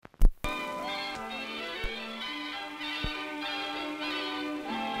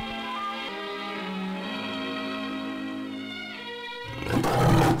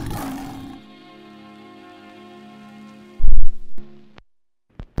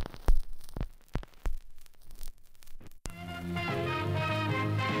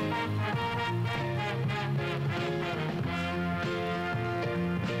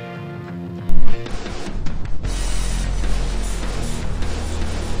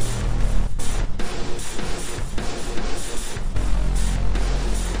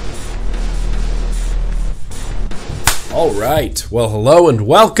All right. Well, hello and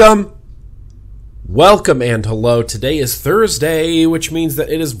welcome. Welcome and hello. Today is Thursday, which means that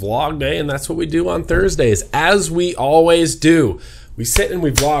it is vlog day, and that's what we do on Thursdays, as we always do. We sit and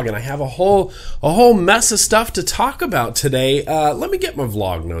we vlog, and I have a whole mess of stuff to talk about today. Let me get my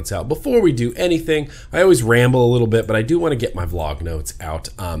vlog notes out. Before we do anything, I always ramble a little bit, but I do want to get my vlog notes out.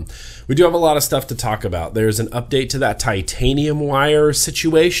 We do have a lot of stuff to talk about. There's an update to that titanium wire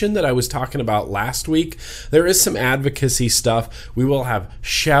situation that I was talking about last week. There is some advocacy stuff. We will have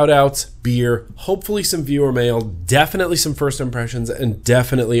shout outs, beer, hopefully some viewer mail, definitely some first impressions, and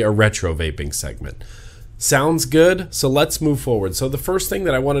definitely a retro vaping segment. Sounds good? So let's move forward. So the first thing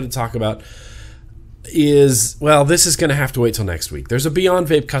that I wanted to talk about is, well, this is going to have to wait till next week. There's a Beyond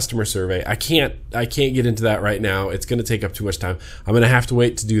Vape customer survey. I can't get into that right now. It's going to take up too much time. I'm going to have to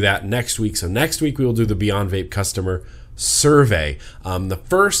wait to do that next week. So next week we will do the Beyond Vape customer survey. The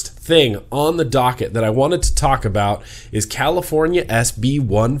first thing on the docket that I wanted to talk about is California SB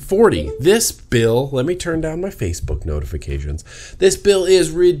 140. This bill, let me turn down my Facebook notifications. This bill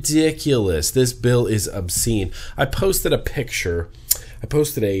is ridiculous. This bill is obscene. I posted a picture.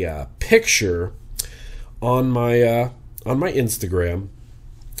 On my Instagram.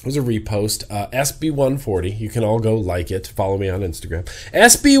 It was a repost. SB 140. You can all go like it. Follow me on Instagram.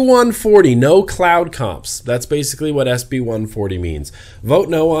 SB 140. No cloud comps. That's basically what SB 140 means. Vote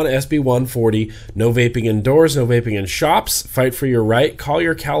no on SB 140. No vaping indoors. No vaping in shops. Fight for your right. Call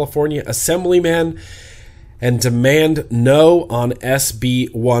your California assemblyman and demand no on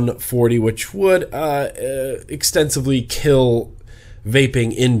SB 140, which would extensively kill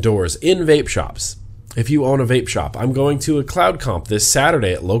vaping indoors in vape shops. If you own a vape shop, I'm going to a cloud comp this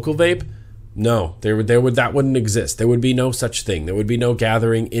Saturday at Local Vape. No, that wouldn't exist. There would be no such thing. There would be no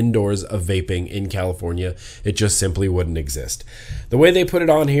gathering indoors of vaping in California. It just simply wouldn't exist. The way they put it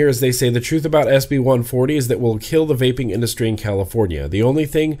on here is they say the truth about SB 140 is that we'll kill the vaping industry in California. The only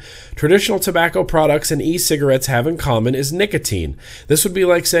thing traditional tobacco products and e-cigarettes have in common is nicotine. This would be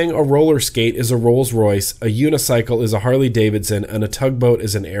like saying a roller skate is a Rolls Royce, a unicycle is a Harley Davidson, and a tugboat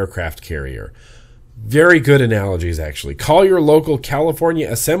is an aircraft carrier. Very good analogies, actually. Call your local California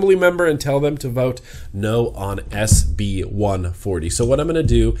assembly member and tell them to vote no on SB 140. So what I'm going to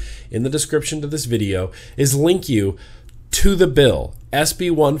do in the description to this video is link you to the bill,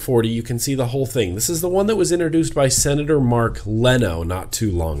 SB 140. You can see the whole thing. This is the one that was introduced by Senator Mark Leno not too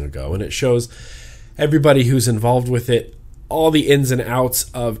long ago, and it shows everybody who's involved with it, all the ins and outs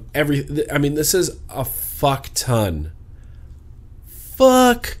of every. I mean, this is a fuck ton.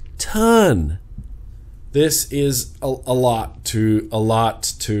 This is a lot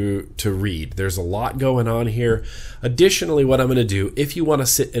to read. There's a lot going on here. Additionally, what I'm going to do, if you want to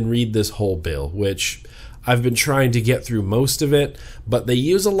sit and read this whole bill, which I've been trying to get through most of it, but they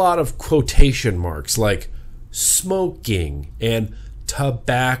use a lot of quotation marks like smoking and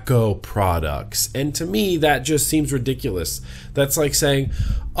tobacco products. And to me, that just seems ridiculous. That's like saying,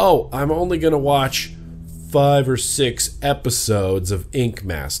 oh, I'm only going to watch 5 or 6 episodes of Ink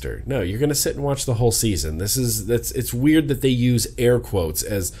Master. No, you're going to sit and watch the whole season. It's weird that they use air quotes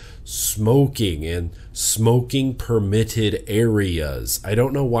as smoking and smoking permitted areas. I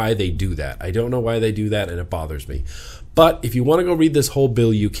don't know why they do that. And it bothers me. But if you want to go read this whole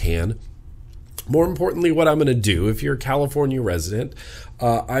bill, you can. More importantly, what I'm going to do, if you're a California resident,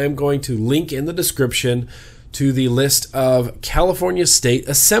 I am going to link in the description to the list of California State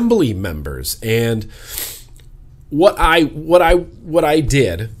Assembly members. And what I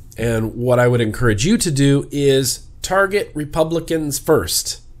did and what I would encourage you to do is target Republicans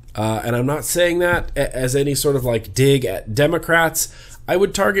first. And I'm not saying that as any sort of like dig at Democrats. I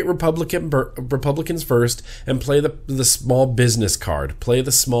would target Republicans first and play the small business card. Play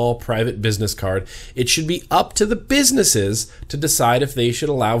the small private business card. It should be up to the businesses to decide if they should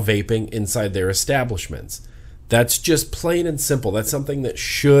allow vaping inside their establishments. That's just plain and simple. That's something that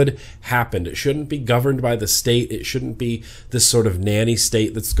should happen. It shouldn't be governed by the state. It shouldn't be this sort of nanny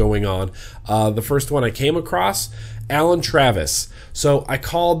state that's going on. The first one I came across, Alan Travis. So I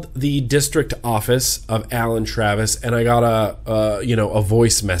called the district office of Alan Travis, and I got a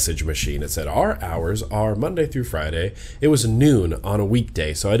voice message machine. It said our hours are Monday through Friday. It was noon on a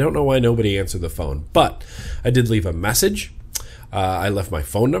weekday, so I don't know why nobody answered the phone. But I did leave a message. I left my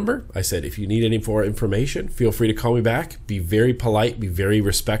phone number. I said, if you need any more information, feel free to call me back. Be very polite, be very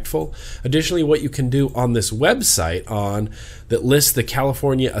respectful. Additionally, what you can do on this website that lists the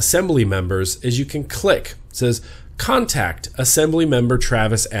California Assembly members is you can click. It says, contact Assembly Member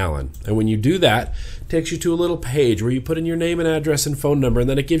Travis Allen. And when you do that, it takes you to a little page where you put in your name and address and phone number, and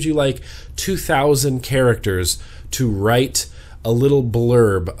then it gives you like 2,000 characters to write a little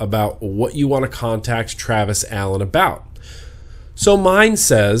blurb about what you want to contact Travis Allen about. So mine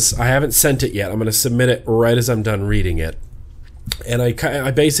says, I haven't sent it yet. I'm going to submit it right as I'm done reading it. And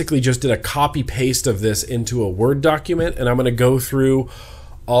I basically just did a copy paste of this into a Word document, and I'm going to go through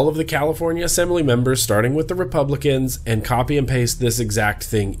all of the California Assembly members, starting with the Republicans, and copy and paste this exact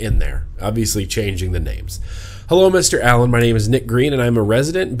thing in there, obviously changing the names. Hello, Mr. Allen. My name is Nick Green, and I'm a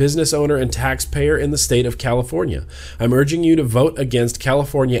resident, business owner, and taxpayer in the state of California. I'm urging you to vote against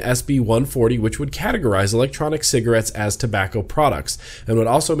California SB 140, which would categorize electronic cigarettes as tobacco products, and would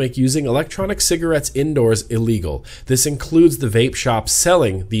also make using electronic cigarettes indoors illegal. This includes the vape shops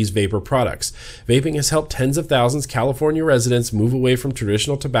selling these vapor products. Vaping has helped tens of thousands of California residents move away from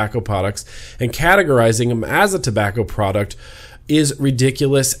traditional tobacco products, and categorizing them as a tobacco product is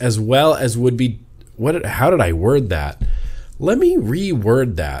ridiculous, as well as would be how did I word that? Let me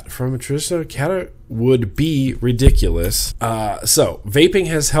reword that. From a traditional would be ridiculous. So, vaping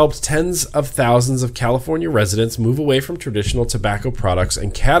has helped tens of thousands of California residents move away from traditional tobacco products,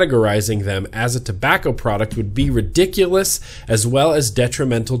 and categorizing them as a tobacco product would be ridiculous, as well as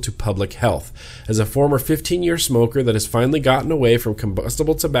detrimental to public health. As a former 15-year smoker that has finally gotten away from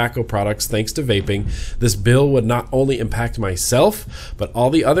combustible tobacco products thanks to vaping, this bill would not only impact myself, but all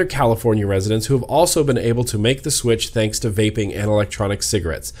the other California residents who have also been able to make the switch thanks to vaping and electronic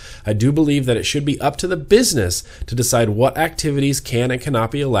cigarettes. I do believe that it should be up to the business to decide what activities can and cannot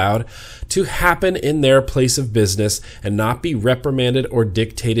be allowed to happen in their place of business and not be reprimanded or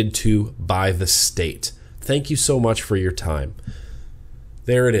dictated to by the state. Thank you so much for your time.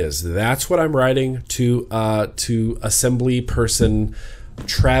 There it is. That's what I'm writing to Assembly Person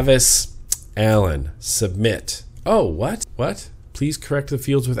Travis Allen. Submit. Oh, what? What? Please correct the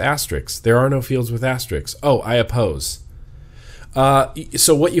fields with asterisks. There are no fields with asterisks. Oh, I oppose.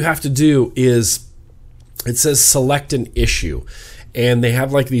 So what you have to do is, it says select an issue, and they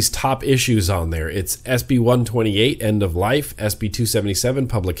have like these top issues on there. It's SB 128, end of life, SB 277,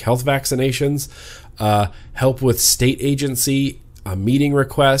 public health vaccinations, help with state agency, a meeting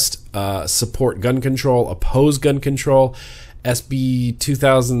request, support gun control, oppose gun control, SB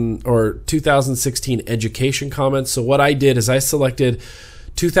 2000 or 2016 education comments. So what I did is I selected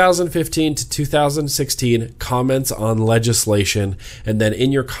 2015 to 2016 comments on legislation, and then in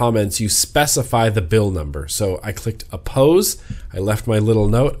your comments you specify the bill number. So I clicked oppose, I left my little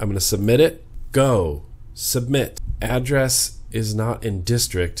note, I'm going to submit it, go, submit. Address is not in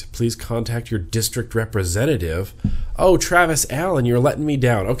district, please contact your district representative. Oh, Travis Allen, you're letting me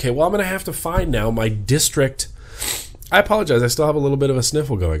down. Okay, well, I'm going to have to find now my district. I apologize, I still have a little bit of a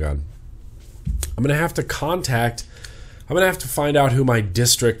sniffle going on. I'm going to have to find out who my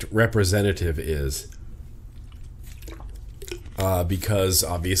district representative is, because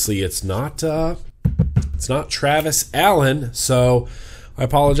obviously it's not Travis Allen. So I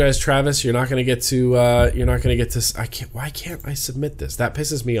apologize, Travis. You're not going to get to. Why can't I submit this? That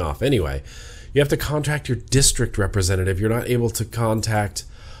pisses me off. Anyway, you have to contact your district representative. You're not able to contact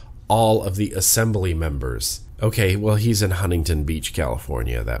all of the assembly members. Okay, well, he's in Huntington Beach,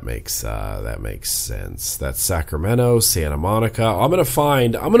 California. That makes sense. That's Sacramento, Santa Monica. I'm gonna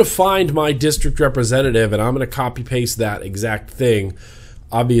find my district representative, and I'm gonna copy paste that exact thing,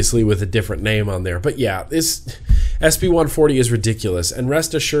 obviously with a different name on there. But yeah, this SB 140 is ridiculous, and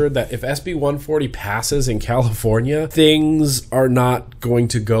rest assured that if SB 140 passes in California, things are not going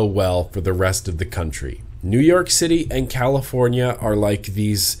to go well for the rest of the country. New York City and California are like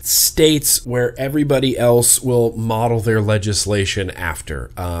these states where everybody else will model their legislation after.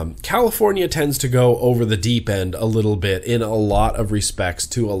 California tends to go over the deep end a little bit in a lot of respects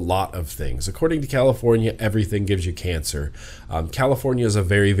to a lot of things. According to California, everything gives you cancer. California is a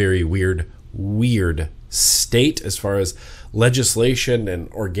very, very weird state as far as legislation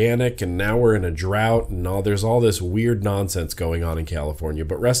and organic, and now we're in a drought and all. There's all this weird nonsense going on in California.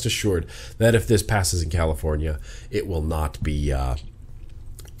 But rest assured that if this passes in California, it will not be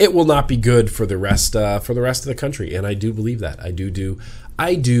good for the rest of the country. And I do believe that. I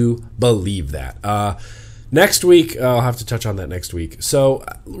do believe that. Next week, I'll have to touch on that next week. So,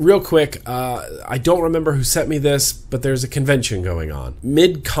 real quick, I don't remember who sent me this, but there's a convention going on.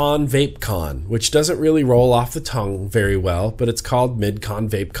 MidCon VapeCon, which doesn't really roll off the tongue very well, but it's called MidCon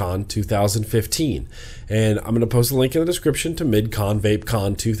VapeCon 2015. And I'm going to post a link in the description to MidCon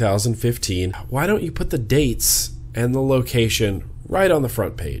VapeCon 2015. Why don't you put the dates and the location right on the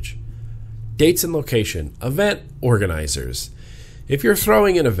front page? Dates and location. Event organizers. If you're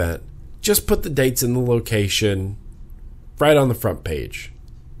throwing an event, just put the dates and the location right on the front page.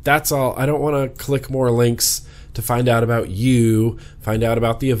 That's all. I don't want to click more links to find out about you, find out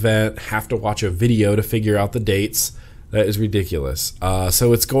about the event, have to watch a video to figure out the dates. That is ridiculous.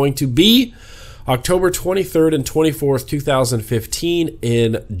 So it's going to be October 23rd and 24th, 2015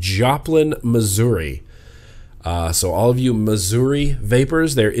 in Joplin, Missouri. So all of you Missouri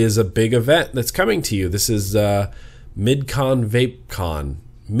vapors, there is a big event that's coming to you. This is MidCon VapeCon.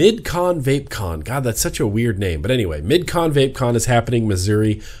 MidCon VapeCon. God, that's such a weird name. But anyway, MidCon VapeCon is happening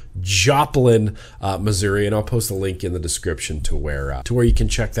Missouri, Joplin, Missouri, and I'll post a link in the description to where you can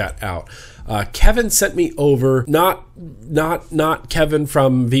check that out. Kevin sent me over, not Kevin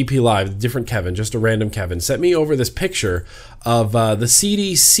from VP Live, different Kevin, just a random Kevin, sent me over this picture of the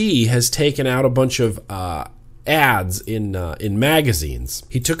CDC has taken out a bunch of ads in magazines.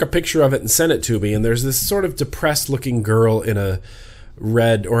 He took a picture of it and sent it to me, and there's this sort of depressed looking girl in a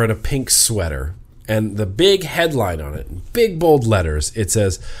red or in a pink sweater, and the big headline on it, in big bold letters, it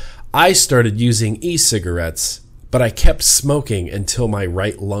says, "I started using e-cigarettes, but I kept smoking until my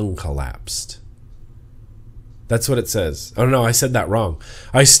right lung collapsed." That's what it says. Oh no, I said that wrong.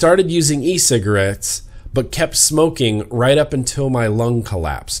 "I started using e-cigarettes, but kept smoking right up until my lung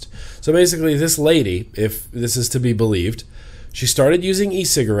collapsed." So basically, this lady, if this is to be believed, she started using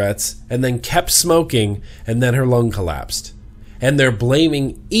e-cigarettes and then kept smoking, and then her lung collapsed. And they're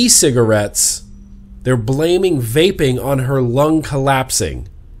blaming e-cigarettes, they're blaming vaping on her lung collapsing.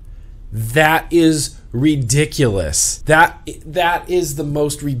 That is ridiculous. That is the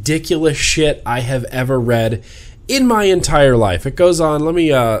most ridiculous shit I have ever read in my entire life. It goes on. Let me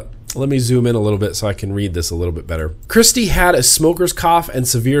zoom in a little bit so I can read this a little bit better. "Christy had a smoker's cough and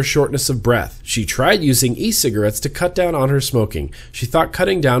severe shortness of breath. She tried using e-cigarettes to cut down on her smoking. She thought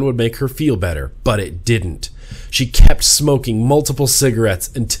cutting down would make her feel better, but it didn't. She kept smoking multiple cigarettes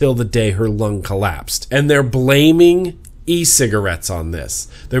until the day her lung collapsed." And they're blaming e-cigarettes on this.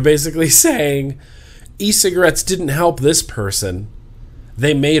 They're basically saying e-cigarettes didn't help this person.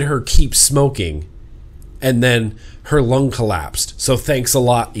 They made her keep smoking, and then her lung collapsed. So thanks a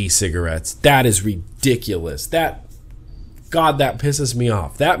lot, e-cigarettes. That is ridiculous. God, that pisses me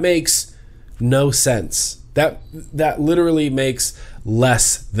off. That makes no sense. That literally makes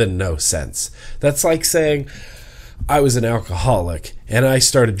less than no sense. That's like saying, I was an alcoholic and I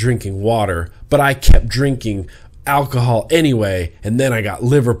started drinking water, but I kept drinking alcohol anyway, and then I got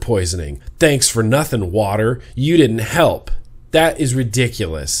liver poisoning. Thanks for nothing, water. You didn't help. That is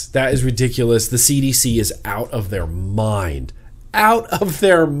ridiculous. That is ridiculous. The CDC is out of their mind. Out of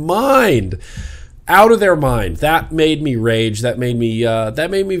their mind. Out of their mind. That made me rage. That made me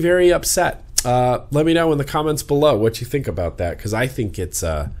very upset. Let me know in the comments below what you think about that, because I think it's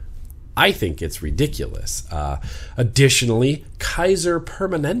ridiculous. Additionally, Kaiser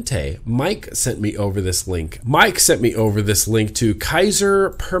Permanente. Mike sent me over this link. Mike sent me over this link to Kaiser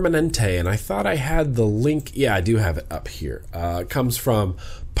Permanente, and I thought I had the link. Yeah, I do have it up here. It comes from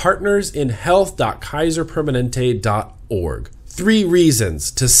partnersinhealth.kaiserpermanente.org. 3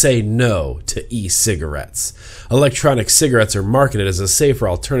 reasons to say no to e-cigarettes. Electronic cigarettes are marketed as a safer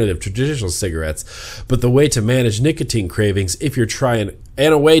alternative to traditional cigarettes, but the way to manage nicotine cravings if you're trying to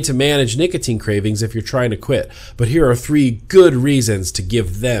quit. But here are 3 good reasons to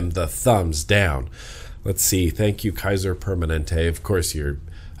give them the thumbs down. Let's see. Thank you, Kaiser Permanente. Of course, you're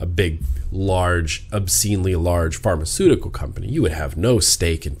a big, large, obscenely large pharmaceutical company. You would have no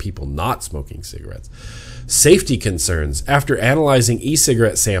stake in people not smoking cigarettes. Safety concerns. After analyzing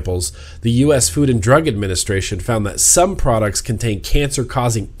e-cigarette samples, the U.S. Food and Drug Administration found that some products contain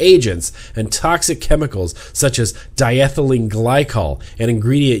cancer-causing agents and toxic chemicals such as diethylene glycol, an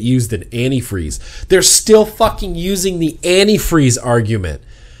ingredient used in antifreeze. They're still fucking using the antifreeze argument.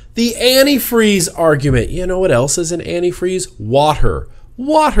 The antifreeze argument. You know what else is an antifreeze? Water.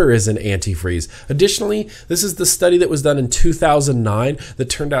 Water is an antifreeze. Additionally, this is the study that was done in 2009 that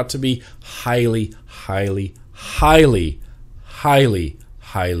turned out to be highly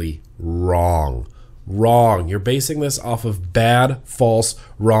wrong. Wrong. You're basing this off of bad, false,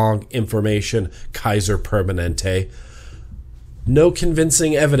 wrong information, Kaiser Permanente. No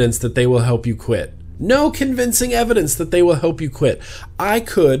convincing evidence that they will help you quit. No convincing evidence that they will help you quit. I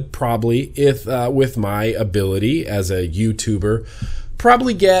could probably, if with my ability as a YouTuber,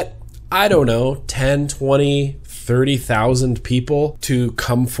 probably get, 10, 20, 30,000 people to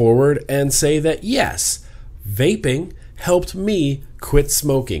come forward and say that, yes, vaping helped me quit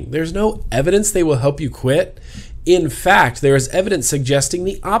smoking. There's no evidence they will help you quit. In fact, there is evidence suggesting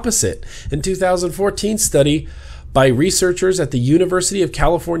the opposite. In 2014 study by researchers at the University of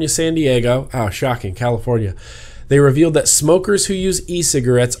California, San Diego, shocking, California, they revealed that smokers who use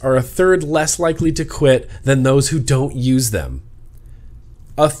e-cigarettes are a third less likely to quit than those who don't use them.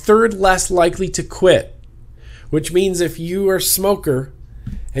 A third less likely to quit, which means if you are a smoker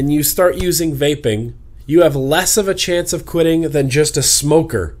and you start using vaping, you have less of a chance of quitting than just a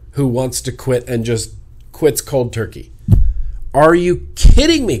smoker who wants to quit and just quits cold turkey. Are you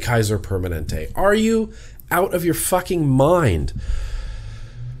kidding me, Kaiser Permanente? Are you out of your fucking mind?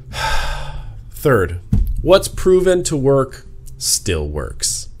 Third, what's proven to work still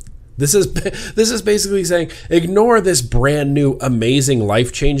works. This is basically saying, ignore this brand new, amazing,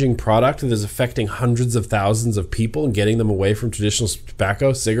 life-changing product that is affecting hundreds of thousands of people and getting them away from traditional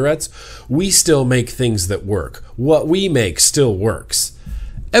tobacco, cigarettes. We still make things that work. What we make still works.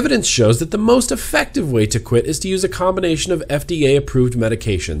 Evidence shows that the most effective way to quit is to use a combination of FDA-approved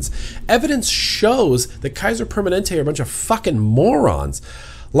medications. Evidence shows that Kaiser Permanente are a bunch of fucking morons,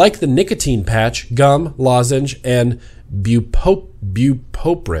 like the nicotine patch, gum, lozenge, and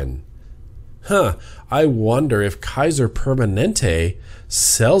bupropion. I wonder if Kaiser Permanente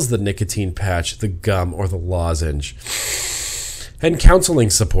sells the nicotine patch, the gum, or the lozenge. And counseling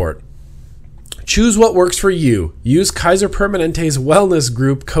support. Choose what works for you. Use Kaiser Permanente's wellness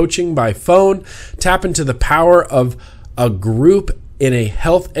group coaching by phone. Tap into the power of a group in a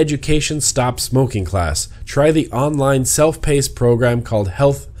health education stop smoking class. Try the online self-paced program called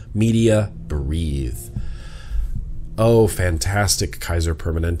Health Media Breathe. Oh, fantastic, Kaiser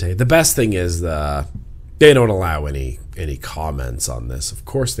Permanente. The best thing is they don't allow any comments on this. Of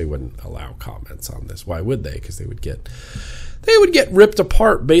course they wouldn't allow comments on this. Why would they? Because they would get ripped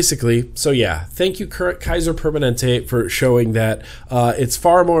apart, basically. So yeah, thank you, Kaiser Permanente, for showing that it's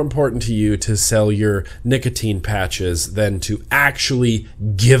far more important to you to sell your nicotine patches than to actually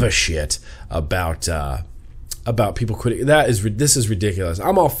give a shit about people quitting. This is ridiculous.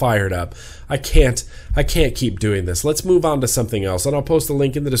 I'm all fired up. I can't keep doing this. Let's move on to something else, and I'll post a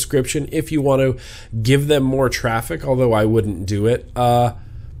link in the description if you want to give them more traffic, although I wouldn't do it.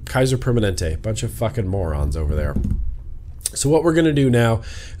 Kaiser Permanente, bunch of fucking morons over there. So what we're going to do now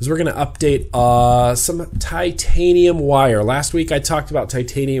is we're going to update some titanium wire. Last week I talked about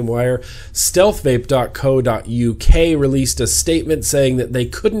titanium wire. Stealthvape.co.uk released a statement saying that they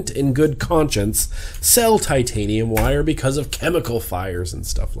couldn't in good conscience sell titanium wire because of chemical fires and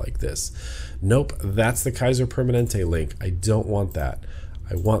stuff like this. Nope, that's the Kaiser Permanente link. I don't want that.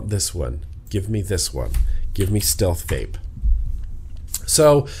 I want this one. Give me this one. Give me Stealth Vape.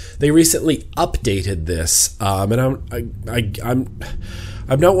 So they recently updated this, and I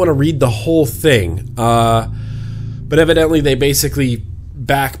don't want to read the whole thing, but evidently they basically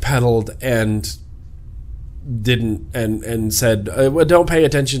backpedaled and didn't and said, don't pay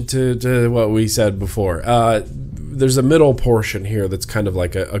attention to what we said before. There's a middle portion here that's kind of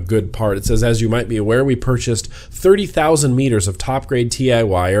like a good part. It says, as you might be aware, we purchased 30,000 meters of top-grade TI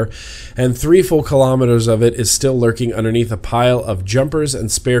wire, and 3 full kilometers of it is still lurking underneath a pile of jumpers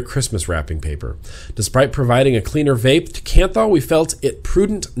and spare Christmas wrapping paper. Despite providing a cleaner vape to Kanthal, we felt it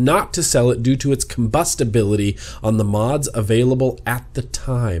prudent not to sell it due to its combustibility on the mods available at the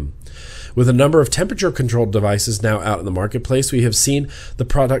time. With a number of temperature-controlled devices now out in the marketplace, we have seen the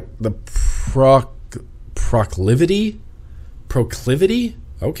proclivity?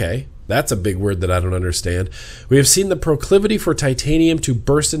 Okay, that's a big word that I don't understand. We have seen the proclivity for titanium to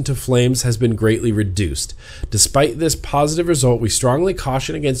burst into flames has been greatly reduced. Despite this positive result, we strongly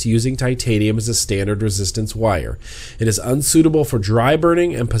caution against using titanium as a standard resistance wire. It is unsuitable for dry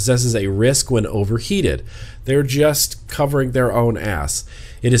burning and possesses a risk when overheated. They're just covering their own ass.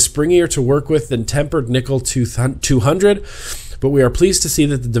 It is springier to work with than tempered nickel 200, but we are pleased to see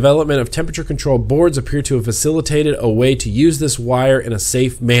that the development of temperature-controlled boards appear to have facilitated a way to use this wire in a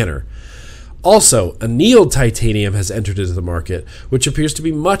safe manner. Also, annealed titanium has entered into the market, which appears to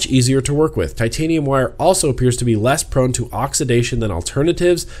be much easier to work with. Titanium wire also appears to be less prone to oxidation than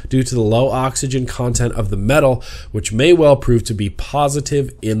alternatives due to the low oxygen content of the metal, which may well prove to be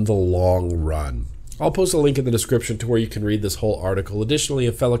positive in the long run. I'll post a link in the description to where you can read this whole article. Additionally,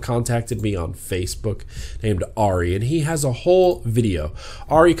 a fellow contacted me on Facebook named Ari, and he has a whole video.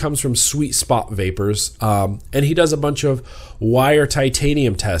 Ari comes from Sweet Spot Vapors, and he does a bunch of wire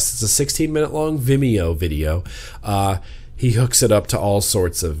titanium tests. It's a 16-minute long Vimeo video. He hooks it up to all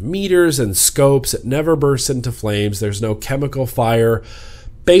sorts of meters and scopes. It never bursts into flames. There's no chemical fire.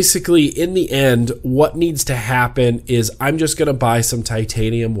 Basically, in the end, what needs to happen is I'm just going to buy some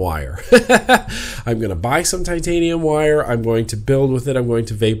titanium wire. I'm going to buy some titanium wire. I'm going to build with it. I'm going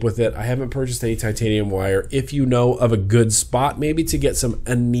to vape with it. I haven't purchased any titanium wire. If you know of a good spot, maybe to get some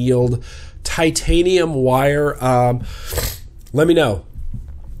annealed titanium wire, let me know.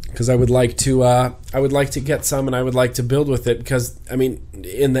 Because I would like to get some, and I would like to build with it. Because I mean,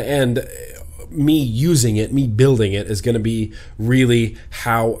 in the end, me using it, me building it is going to be really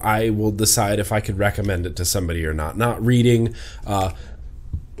how I will decide if I could recommend it to somebody or not. Not reading,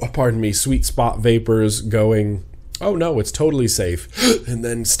 Sweet Spot Vapors going, oh no, it's totally safe. And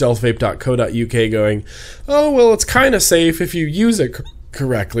then stealthvape.co.uk going, oh, well, it's kind of safe if you use it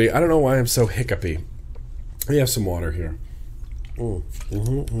correctly. I don't know why I'm so hiccupy. We have some water here.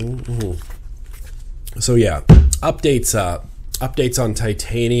 So yeah, updates on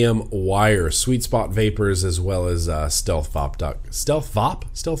titanium wire, Sweet Spot vapors, as well as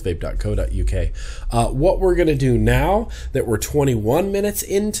stealthvape.co.uk. What we're gonna do now that we're 21 minutes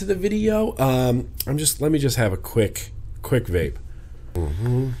into the video, let me just have a quick vape.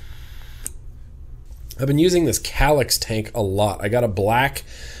 I've been using this Calyx tank a lot. I got a black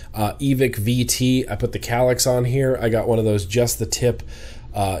Evic VT. I put the Calyx on here. I got one of those just the tip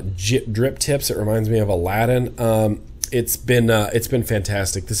drip tips. It reminds me of Aladdin. It's been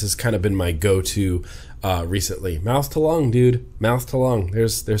fantastic. This has kind of been my go-to recently. Mouth to lung, dude. Mouth to lung.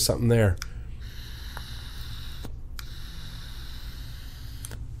 There's something there.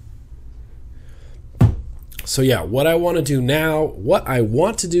 So yeah, what I want to do now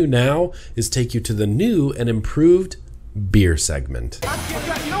is take you to the new and improved beer segment. You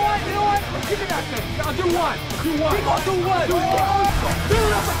know what? Give me that thing. I'll do one. Do one. Do one. Do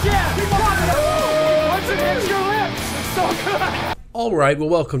it up again. Once it hits your lips, it's so good. All right, well,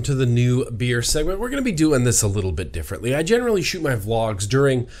 welcome to the new beer segment. We're going to be doing this a little bit differently. I generally shoot my vlogs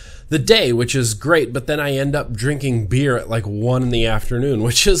during the day, which is great, but then I end up drinking beer at like 1 in the afternoon,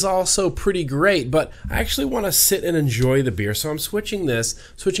 which is also pretty great, but I actually want to sit and enjoy the beer, so I'm switching this,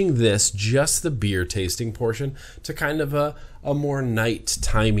 just the beer tasting portion, to kind of a more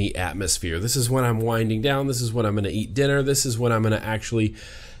night-timey atmosphere. This is when I'm winding down, this is when I'm going to eat dinner, this is when I'm going to actually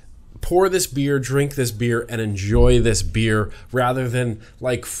pour this beer, drink this beer, and enjoy this beer rather than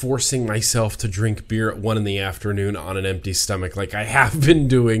like forcing myself to drink beer at 1 in the afternoon on an empty stomach like I have been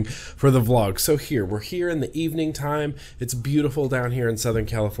doing for the vlog. So we're here in the evening time. It's beautiful down here in Southern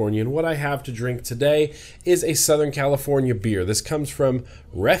California, and what I have to drink today is a Southern California beer. This comes from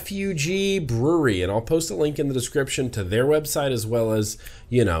Refugee Brewery, and I'll post a link in the description to their website as well as,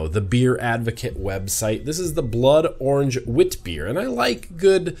 you know, the Beer Advocate website. This is the Blood Orange Wit Beer, and I like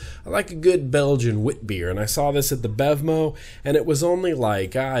a good Belgian wit beer, and I saw this at the Bevmo, and it was only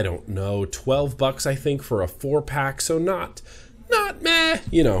like, I don't know, $12 I think for a 4-pack, so not meh,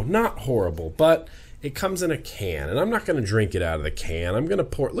 you know, not horrible, but it comes in a can, and I'm not going to drink it out of the can. I'm going to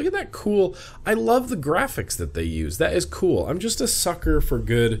pour it. Look at that cool. I love the graphics that they use. That is cool. I'm just a sucker for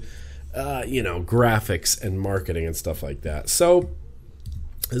good, graphics and marketing and stuff like that. So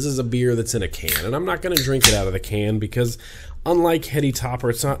this is a beer that's in a can, and I'm not going to drink it out of the can because unlike Heady Topper,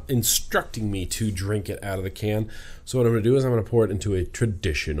 it's not instructing me to drink it out of the can. So what I'm going to do is I'm going to pour it into a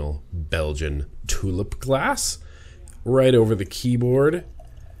traditional Belgian tulip glass right over the keyboard.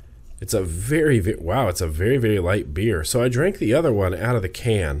 It's a very, very light beer. So I drank the other one out of the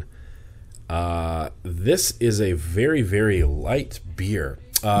can. This is a very, very light beer.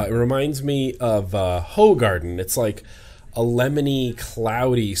 It reminds me of Hoegaarden. It's like a lemony,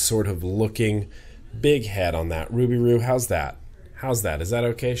 cloudy sort of looking. Big head on that. Ruby Roo, how's that? Is that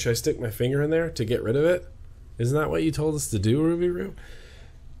okay? Should I stick my finger in there to get rid of it? Isn't that what you told us to do, Ruby Roo?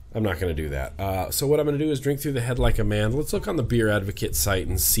 I'm not going to do that. So what I'm going to do is drink through the head like a man. Let's look on the Beer Advocate site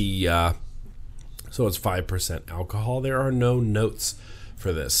and see. So it's 5% alcohol. There are no notes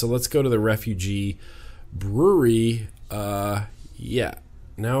for this. So let's go to the Refugee Brewery. Now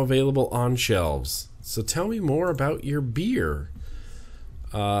available on shelves. So tell me more about your beer.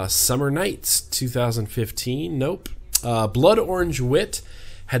 Summer Nights 2015. Nope. Blood Orange Wit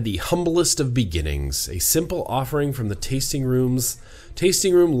had the humblest of beginnings. A simple offering from the tasting room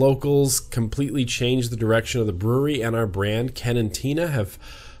locals completely changed the direction of the brewery and our brand. Ken and Tina have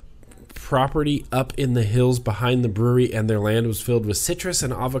property up in the hills behind the brewery, and their land was filled with citrus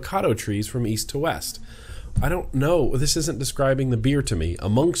and avocado trees from east to west. I don't know. This isn't describing the beer to me.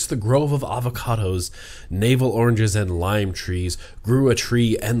 Amongst the grove of avocados, navel oranges, and lime trees grew a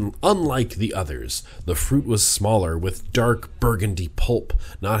tree, and unlike the others, the fruit was smaller with dark burgundy pulp.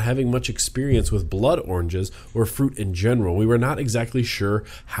 Not having much experience with blood oranges or fruit in general, we were not exactly sure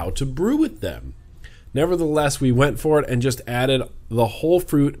how to brew with them. Nevertheless, we went for it and just added the whole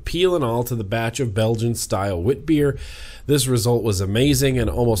fruit, peel and all, to the batch of Belgian-style wit beer. This result was amazing and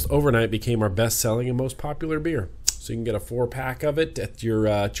almost overnight became our best-selling and most popular beer. So you can get a 4-pack of it at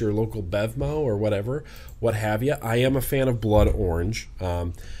your local Bevmo or whatever, what have you. I am a fan of Blood Orange,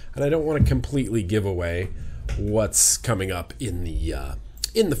 and I don't want to completely give away what's coming up in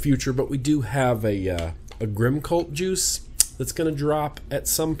the future, but we do have a Grim Cult juice that's going to drop at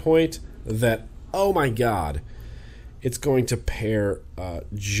some point that, oh my god, it's going to pair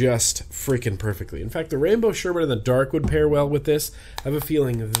just freaking perfectly. In fact, the Rainbow Sherbet in the Dark would pair well with this. I have a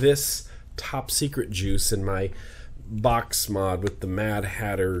feeling this top secret juice in my box mod with the Mad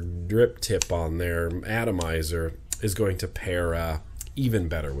Hatter drip tip on there, atomizer, is going to pair even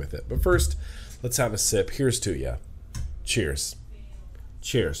better with it. But first, let's have a sip. Here's to ya. Cheers.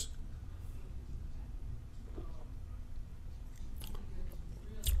 Cheers.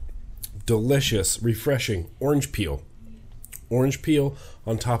 Delicious, refreshing orange peel. Orange peel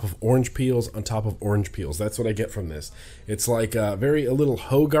on top of orange peels on top of orange peels. That's what I get from this. It's like a little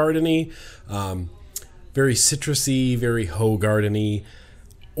Hoegaarden-y, very citrusy, very Hoegaarden-y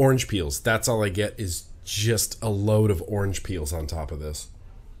orange peels. That's all I get is just a load of orange peels on top of this.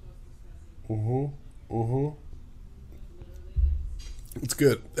 It's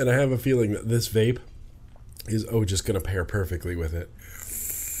good. And I have a feeling that this vape is just going to pair perfectly with it.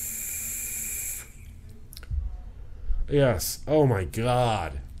 Yes. Oh my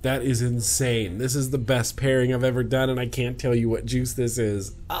God. That is insane. This is the best pairing I've ever done, and I can't tell you what juice this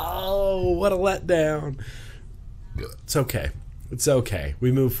is. Oh, what a letdown. It's okay. It's okay.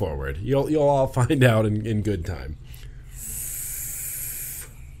 We move forward. You'll all find out in good time.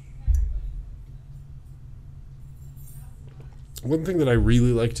 One thing that I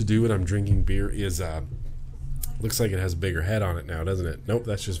really like to do when I'm drinking beer is, looks like it has a bigger head on it now, doesn't it? Nope,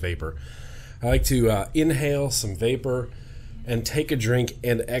 that's just vapor. I like to inhale some vapor and take a drink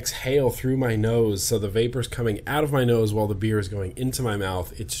and exhale through my nose, so the vapor's coming out of my nose while the beer is going into my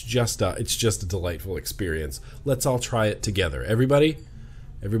mouth. It's just a delightful experience. Let's all try it together. Everybody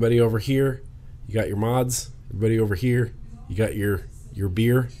over here, you got your mods. Everybody over here, you got your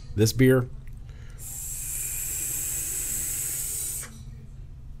beer. This beer.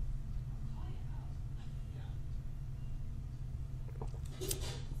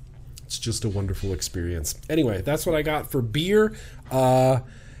 Just a wonderful experience. Anyway, that's what I got for beer.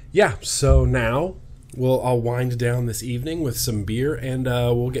 Yeah, so now I'll wind down this evening with some beer, and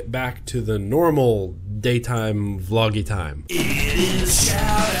we'll get back to the normal daytime vloggy time. It is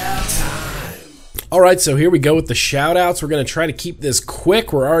shout out time. All right, so here we go with the shout outs. We're going to try to keep this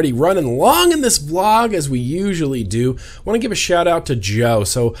quick. We're already running long in this vlog, as we usually do. I want to give a shout out to Joe.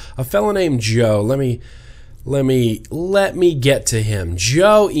 So a fellow named Joe, let me get to him.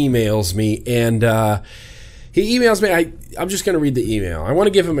 Joe emails me, and he emails me. I'm just going to read the email. I want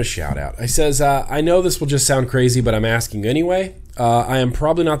to give him a shout out. He says, I know this will just sound crazy, but I'm asking anyway. I am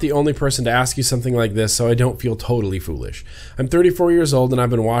probably not the only person to ask you something like this, so I don't feel totally foolish. I'm 34 years old, and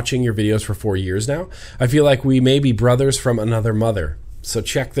I've been watching your videos for 4 years now. I feel like we may be brothers from another mother. So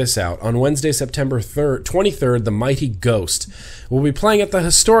check this out. On Wednesday, September 23rd, The Mighty Ghost will be playing at the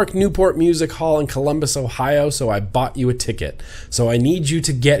historic Newport Music Hall in Columbus, Ohio, so I bought you a ticket. So I need you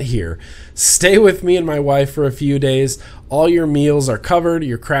to get here. Stay with me and my wife for a few days. All your meals are covered,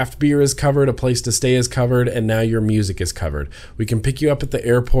 your craft beer is covered, a place to stay is covered, and now your music is covered. We can pick you up at the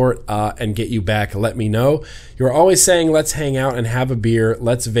airport and get you back. Let me know. You're always saying, let's hang out and have a beer.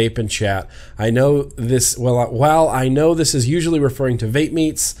 Let's vape and chat. I know this, while I know this is usually referring to vape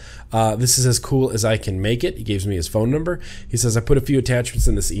meets, this is as cool as I can make it. He gives me his phone number. He says, I put a few attachments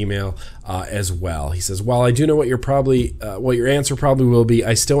in this email as well. He says, while I do know what your answer probably will be,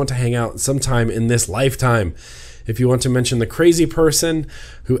 I still want to hang out sometime in this lifetime. If you want to mention the crazy person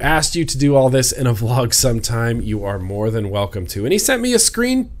who asked you to do all this in a vlog sometime, you are more than welcome to. And he sent me a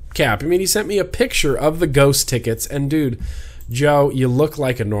screen cap. He sent me a picture of the Ghost tickets. And dude, Joe, you look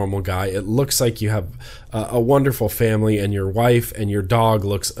like a normal guy. It looks like you have a wonderful family, and your wife and your dog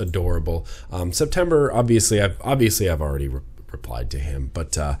looks adorable. September, obviously I've already replied to him,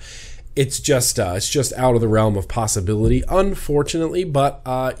 but it's just out of the realm of possibility, unfortunately.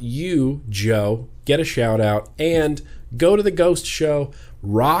 But you, Joe, get a shout out and go to the Ghost show,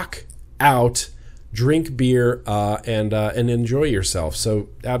 rock out, drink beer, and enjoy yourself. So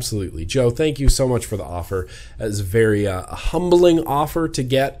absolutely, Joe, thank you so much for the offer. It's a very humbling offer to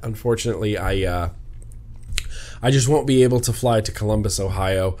get. Unfortunately, I just won't be able to fly to Columbus,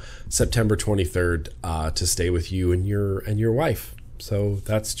 Ohio, September 23rd to stay with you and your wife. So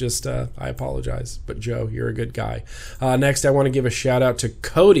that's just, I apologize. But Joe, you're a good guy. Next, I want to give a shout out to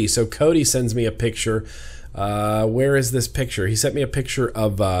Cody. So Cody sends me a picture. Where is this picture? He sent me a picture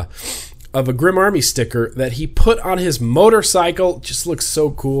of a Grim Army sticker that he put on his motorcycle. It just looks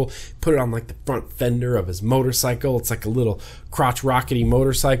so cool. Put it on like the front fender of his motorcycle. It's like a little crotch rockety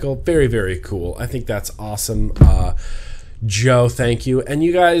motorcycle. Very, very cool. I think that's awesome. Joe, thank you. And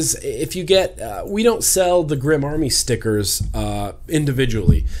you guys, if you get, we don't sell the Grim Army stickers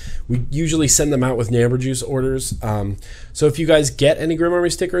individually. We usually send them out with Namber Juice orders. So if you guys get any Grim Army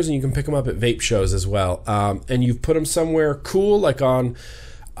stickers, and you can pick them up at vape shows as well, and you've put them somewhere cool, like on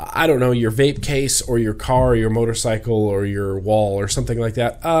I don't know, your vape case or your car or your motorcycle or your wall or something like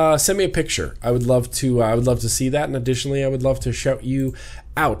that, send me a picture. I would love to see that. And additionally, I would love to shout you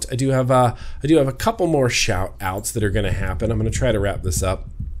out. I do have a couple more shout outs that are going to happen. I'm going to try to wrap this up.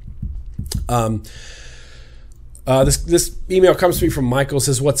 This email comes to me from Michael. It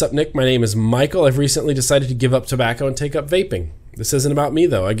says, "What's up, Nick? My name is Michael. I've recently decided to give up tobacco and take up vaping. This isn't about me,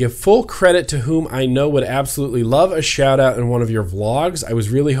 though. I give full credit to whom I know would absolutely love a shout out in one of your vlogs. I was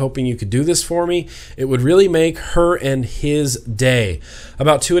really hoping you could do this for me. It would really make her and his day.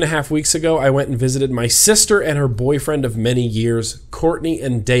 About 2.5 weeks ago, I went and visited my sister and her boyfriend of many years, Courtney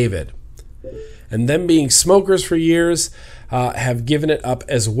and David. And them being smokers for years, have given it up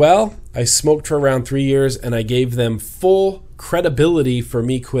as well. I smoked for around 3 years, and I gave them full credibility for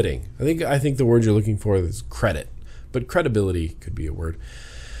me quitting." I think the word you're looking for is credit, but credibility could be a word.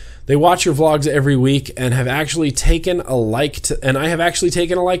 "They watch your vlogs every week and have actually taken a like to, and I have actually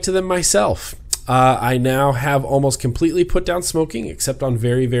taken a like to them myself. I now have almost completely put down smoking, except on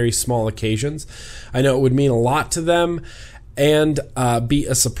very, very small occasions. I know it would mean a lot to them and be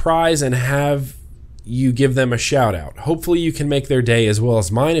a surprise and have you give them a shout out. Hopefully you can make their day as well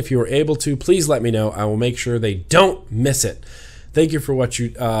as mine. If you are able to, please let me know. I will make sure they don't miss it. Thank you for what you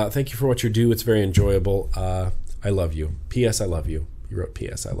do. It's very enjoyable. I love you. P.S. I love you." You wrote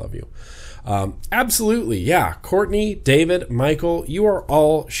P.S. I love you. Absolutely. Yeah. Courtney, David, Michael, you are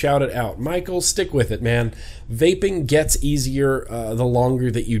all shouted out. Michael, stick with it, man. Vaping gets easier the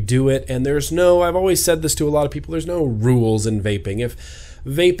longer that you do it. And I've always said this to a lot of people, there's no rules in vaping. If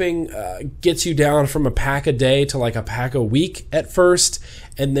vaping gets you down from a pack a day to like a pack a week at first,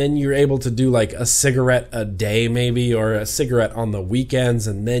 and then you're able to do like a cigarette a day maybe, or a cigarette on the weekends,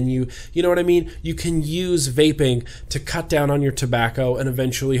 and then you know what I mean? You can use vaping to cut down on your tobacco and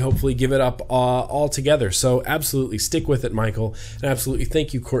eventually hopefully give it up altogether. So absolutely stick with it, Michael, and absolutely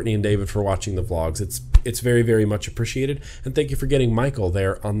thank you, Courtney and David, for watching the vlogs. It's very, very much appreciated, and thank you for getting Michael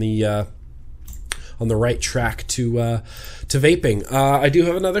there on the right track to vaping. I do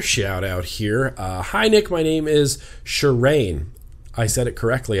have another shout out here. "Hi, Nick. My name is Shireen." I said it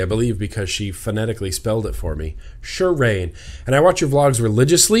correctly, I believe, because she phonetically spelled it for me. Shireen. "And I watch your vlogs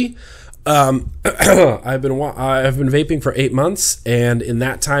religiously. I've been vaping for 8 months, and in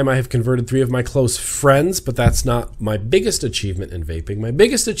that time I have converted 3 of my close friends, but that's not my biggest achievement in vaping. My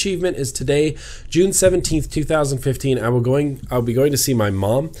biggest achievement is today, June 17th, 2015. I'll be going to see my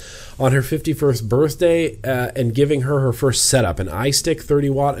mom on her 51st birthday and giving her first setup, an iStick 30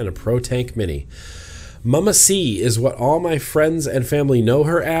 watt and a Pro Tank Mini. Mama C is what all my friends and family know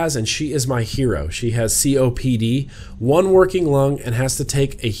her as, and she is my hero. She has COPD, 1 working lung, and has to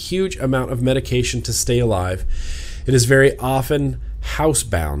take a huge amount of medication to stay alive. It is very often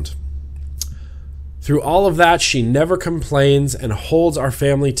housebound. Through all of that, she never complains and holds our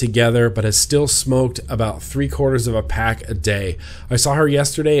family together, but has still smoked about 3/4 of a pack a day. I saw her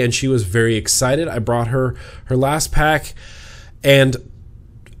yesterday, and she was very excited. I brought her last pack, and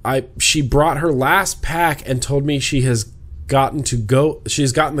she brought her last pack and told me she has gotten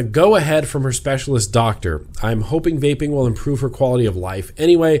the go ahead from her specialist doctor. I'm hoping vaping will improve her quality of life.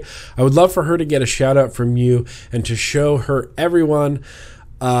 Anyway, I would love for her to get a shout out from you and to show her everyone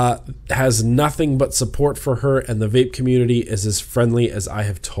has nothing but support for her, and the vape community is as friendly as I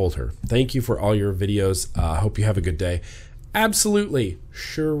have told her. Thank you for all your videos. Hope you have a good day." Absolutely,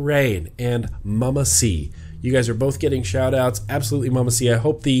 Shireen and Mama C. You guys are both getting shout outs. Absolutely, Mama C. I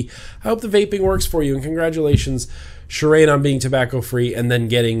hope the vaping works for you, and congratulations, Shireen, on being tobacco free and then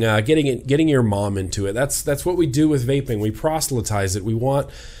getting your mom into it. That's what we do with vaping. We proselytize it. We want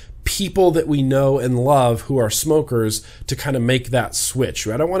people that we know and love who are smokers to kind of make that switch.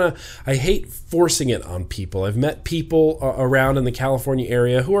 I hate forcing it on people. I've met people around in the California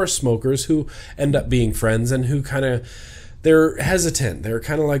area who are smokers who end up being friends and who they're hesitant. They're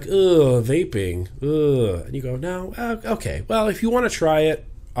kind of like, ugh, vaping, ugh. And you go, no, okay. Well, if you want to try it,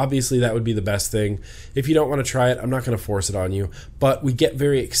 obviously that would be the best thing. If you don't want to try it, I'm not going to force it on you. But we get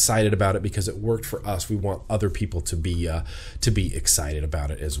very excited about it because it worked for us. We want other people to be excited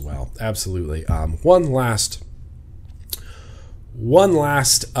about it as well. Absolutely. One last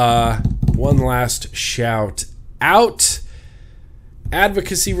shout out.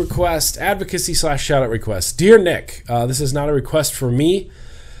 Advocacy/shout out request. Dear Nick, this is not a request for me.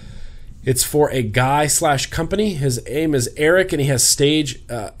 It's for a guy/company. His name is Eric, and he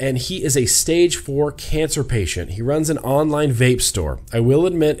is a stage 4 cancer patient. He runs an online vape store. I will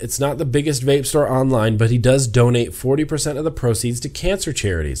admit it's not the biggest vape store online, but he does donate 40% of the proceeds to cancer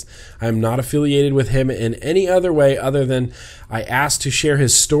charities. I am not affiliated with him in any other way other than I asked to share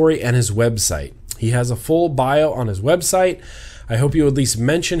his story and his website. He has a full bio on his website. I hope you at least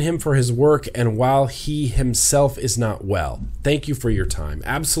mention him for his work and while he himself is not well. Thank you for your time.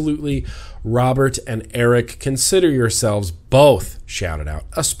 Absolutely, Robert and Eric, consider yourselves both shouted out,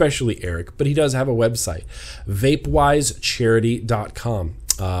 especially Eric, but he does have a website, vapewisecharity.com.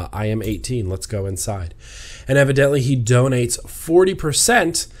 I am 18. Let's go inside. And evidently he donates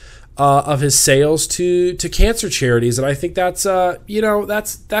 40% of his sales to cancer charities, and I think that's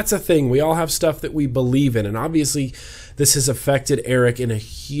that's a thing. We all have stuff that we believe in, and obviously this has affected Eric in a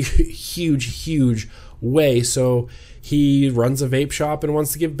huge way. So he runs a vape shop and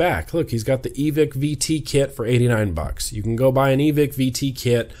wants to give back. Look, he's got the Evic VT kit for $89. You can go buy an Evic VT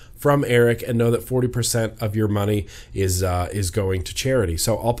kit from Eric and know that 40% of your money is going to charity.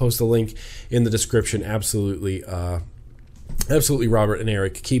 So I'll post a link in the description. Absolutely, Robert and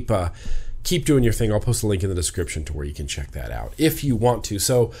Eric, keep doing your thing. I'll post a link in the description to where you can check that out if you want to.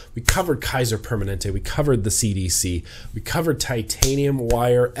 So we covered Kaiser Permanente, we covered the CDC, we covered titanium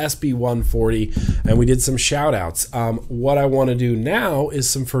wire, SB140, and we did some shout outs. What I want to do now is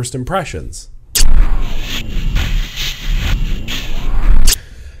some first impressions.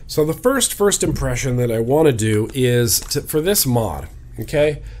 So the first impression that I want to do is for this mod,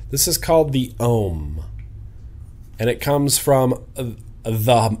 okay? This is called the Ohm, and it comes from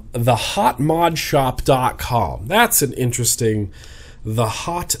thehotmodshop.com. That's an interesting,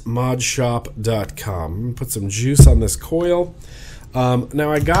 thehotmodshop.com. I'm gonna put some juice on this coil.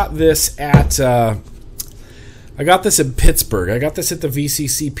 Now I got this in Pittsburgh. I got this at the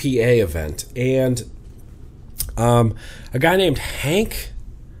VCCPA event, and a guy named Hank.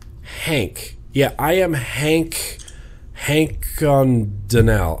 Yeah, I am Hank on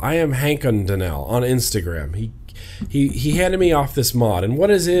Donnell. I am Hank on Donnell on Instagram. He handed me off this mod, and what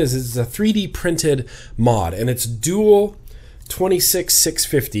it is a 3D printed mod, and it's dual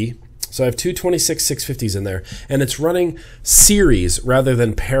 26650. So I have two 26650s in there, and it's running series rather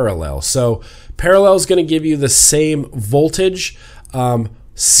than parallel. So parallel is going to give you the same voltage.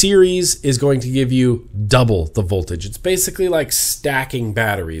 Series is going to give you double the voltage. It's basically like stacking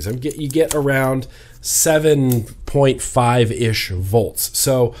batteries. You get around 7.5-ish volts.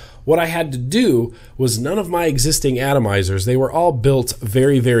 So what I had to do was none of my existing atomizers, they were all built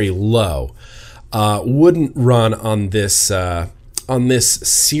very, very low, wouldn't run on this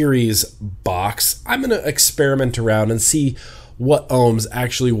series box. I'm going to experiment around and see what ohms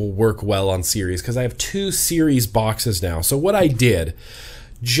actually will work well on series, because I have two series boxes now. So what I did,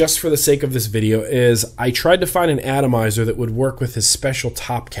 just for the sake of this video, is I tried to find an atomizer that would work with his special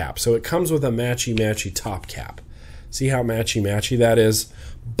top cap. So it comes with a matchy top cap. See how matchy that is?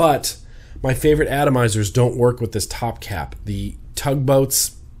 But my favorite atomizers don't work with this top cap. The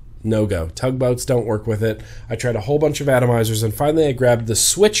Tugboats, no go. Tugboats don't work with it. I tried a whole bunch of atomizers, and finally I grabbed the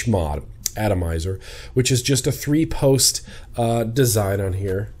Switch Mod atomizer, which is just a 3-post design on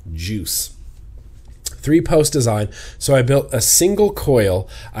here. Juice. 3-post design. So I built a single coil.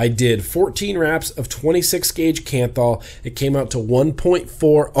 I did 14 wraps of 26 gauge Kanthal. It came out to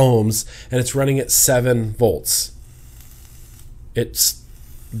 1.4 ohms, and it's running at 7 volts. It's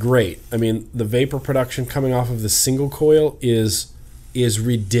great. I mean, the vapor production coming off of the single coil is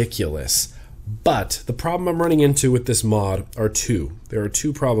ridiculous. But the problem I'm running into with this mod are two. There are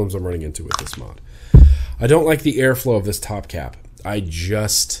two problems I'm running into with this mod. I don't like the airflow of this top cap. I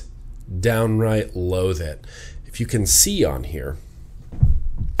just downright loathe it. If you can see on here,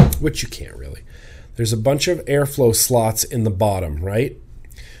 which you can't really, there's a bunch of airflow slots in the bottom, right?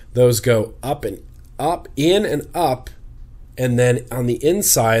 Those go up and up, in and up, and then on the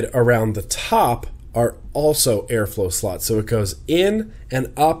inside around the top are also airflow slots. So it goes in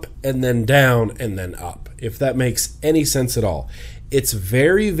and up and then down and then up, if that makes any sense at all. It's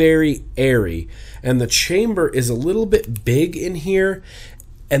very, very airy, and the chamber is a little bit big in here,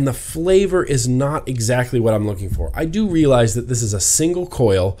 and the flavor is not exactly what I'm looking for. I do realize that this is a single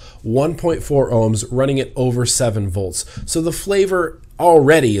coil, 1.4 ohms, running at over 7 volts. So the flavor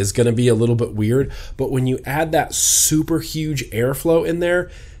already is going to be a little bit weird, but when you add that super huge airflow in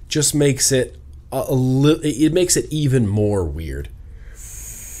there, just makes it it makes it even more weird.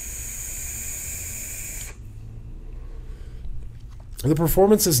 The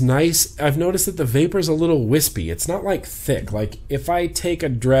performance is nice. I've noticed that the vapor is a little wispy. It's not like thick. Like if I take a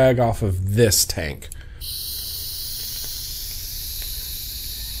drag off of this tank,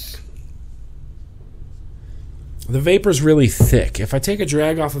 the vapor's really thick. If I take a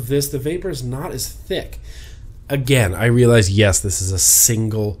drag off of this, the vapor's not as thick. Again, I realize, yes, this is a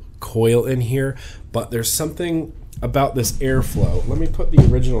single coil in here, but there's something about this airflow. Let me put the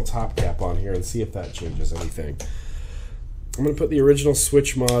original top cap on here and see if that changes anything. I'm going to put the original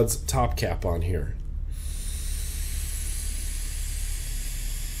Switch Mods top cap on here.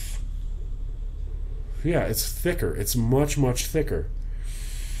 Yeah, it's thicker. It's much, much thicker.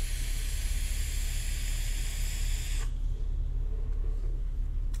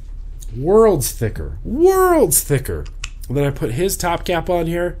 Worlds thicker. Worlds thicker. And then I put his top cap on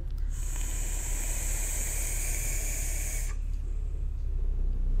here.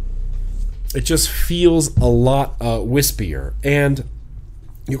 It just feels a lot wispier. And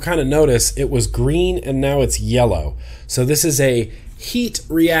you'll kind of notice it was green and now it's yellow. So this is a heat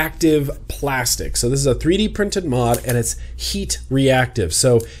reactive plastic. So this is a 3D printed mod and it's heat reactive.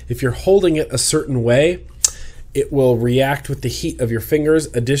 So if you're holding it a certain way, it will react with the heat of your fingers.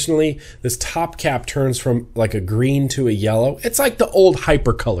 Additionally, this top cap turns from like a green to a yellow. It's like the old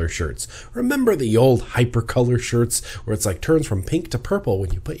Hypercolor shirts. Remember the old Hypercolor shirts where it's like turns from pink to purple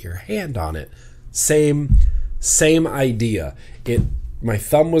when you put your hand on it? Same idea. My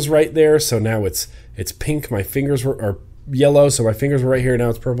thumb was right there, so now it's pink. My fingers are yellow, so my fingers were right here.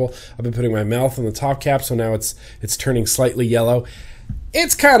 Now it's purple. I've been putting my mouth on the top cap, so now it's turning slightly yellow.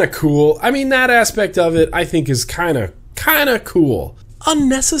 It's kind of cool. I mean, that aspect of it I think is kind of cool.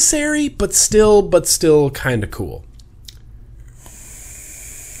 Unnecessary, but still kind of cool.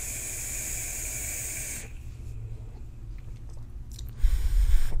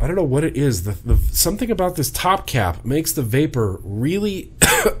 I don't know what it is. Something about this top cap makes the vapor really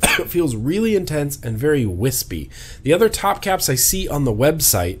feels really intense and very wispy. The other top caps I see on the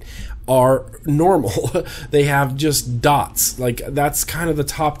website are normal. They have just dots. Like, that's kind of the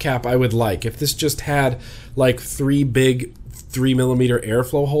top cap I would like. If this just had like 3 big 3mm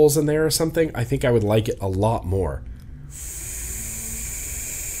airflow holes in there or something, I think I would like it a lot more.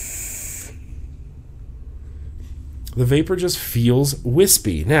 The vapor just feels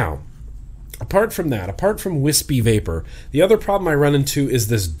wispy. Now, apart from wispy vapor, the other problem I run into is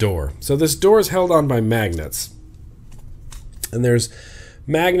this door. So this door is held on by magnets. And there's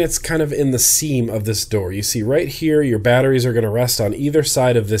magnets kind of in the seam of this door. You see right here, your batteries are going to rest on either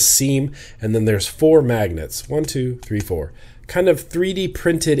side of this seam, and then there's 4 magnets. 1, 2, 3, 4. Kind of 3D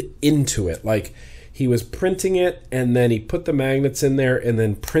printed into it. Like, he was printing it, and then he put the magnets in there, and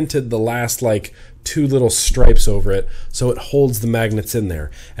then printed the last, like, 2 little stripes over it, so it holds the magnets in there.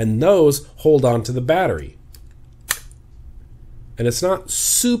 And those hold on to the battery. And it's not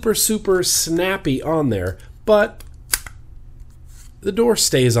super snappy on there, but the door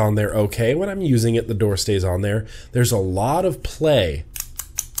stays on there okay. When I'm using it, the door stays on there. There's a lot of play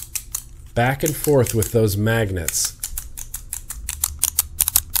back and forth with those magnets.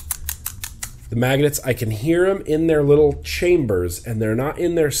 The magnets, I can hear them in their little chambers, and they're not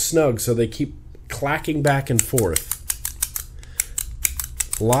in there snug, so they keep clacking back and forth.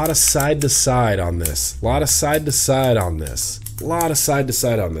 A lot of side to side on this. A lot of side to side on this. A lot of side to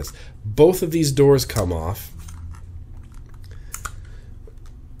side on this. Both of these doors come off.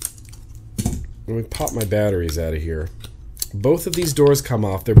 Let me pop my batteries out of here. Both of these doors come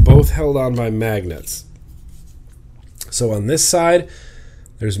off. They're both held on by magnets. So on this side,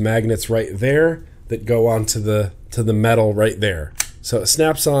 there's magnets right there that go onto the metal right there. So it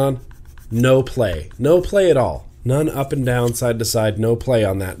snaps on, no play. No play at all. None up and down, side to side, no play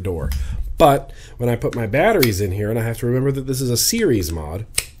on that door. But when I put my batteries in here, and I have to remember that this is a series mod,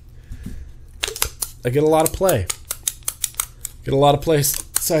 I get a lot of play. Get a lot of play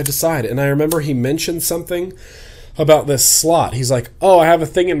side to side. And I remember he mentioned something about this slot. He's like, oh, I have a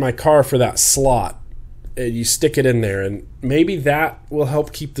thing in my car for that slot. And you stick it in there, and maybe that will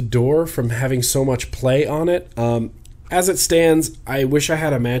help keep the door from having so much play on it. As it stands, I wish I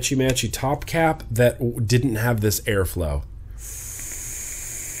had a matchy-matchy top cap that didn't have this airflow.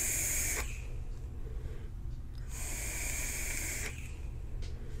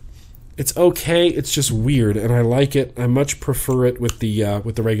 It's okay, it's just weird, and I like it. I much prefer it with the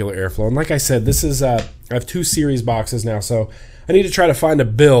regular airflow. And like I said, this is I have 2 series boxes now, so I need to try to find a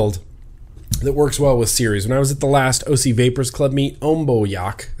build that works well with series. When I was at the last OC Vapors Club meet,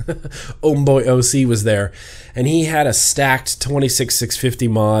 Omboyak, Omboy OC was there, and he had a stacked 26650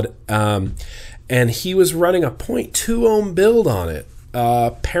 mod, and he was running a 0.2 ohm build on it.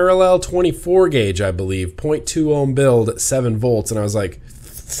 Parallel 24 gauge, I believe, 0.2 ohm build at 7 volts, and I was like,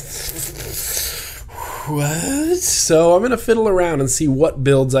 what? So I'm going to fiddle around and see what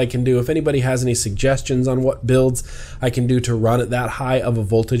builds I can do. If anybody has any suggestions on what builds I can do to run at that high of a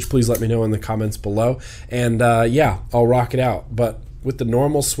voltage, please let me know in the comments below. And yeah, I'll rock it out. But with the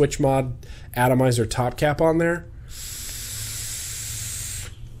normal switch mod atomizer top cap on there,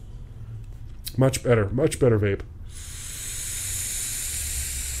 much better vape.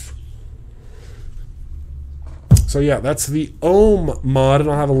 So yeah, that's the Ohm mod, and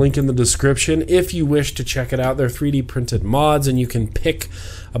I'll have a link in the description if you wish to check it out. They're 3D printed mods, and you can pick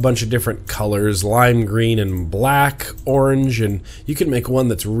a bunch of different colors, lime green and black, orange, and you can make one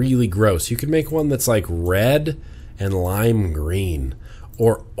that's really gross. You can make one that's like red and lime green,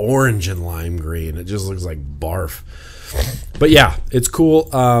 or orange and lime green. It just looks like barf. But yeah, it's cool.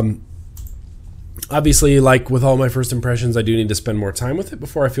 Obviously, like with all my first impressions, I do need to spend more time with it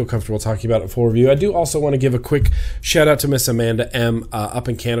before I feel comfortable talking about it in full review. I do also want to give a quick shout out to Miss Amanda M. Up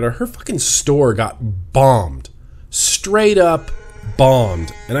in Canada. Her fucking store got bombed. Straight up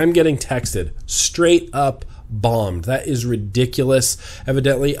bombed. And I'm getting texted. Straight up bombed. That is ridiculous.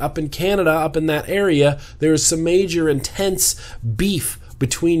 Evidently, up in Canada, up in that area, there is some major intense beef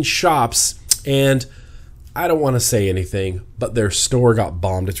between shops, and I don't want to say anything, but their store got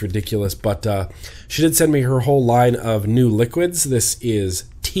bombed. It's ridiculous. But she did send me her whole line of new liquids. This is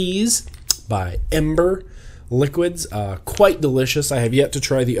Tease by Ember Liquids. Quite delicious. I have yet to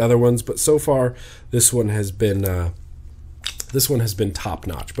try the other ones, but so far this one has been top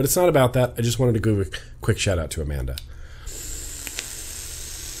notch. But it's not about that. I just wanted to give a quick shout out to Amanda.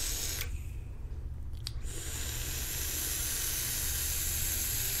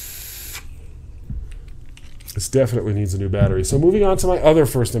 This definitely needs a new battery. So moving on to my other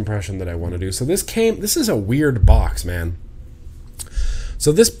first impression that I want to do. So this is a weird box, man.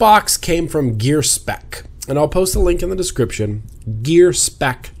 So this box came from GearSpec, and I'll post a link in the description,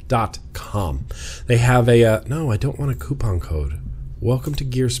 gearspec.com. They have a, no, I don't want a coupon code. Welcome to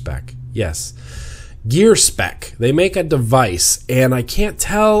GearSpec. Yes. GearSpec. They make a device, and I can't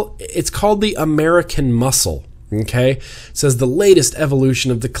tell, it's called the American Muscle. Okay, it says the latest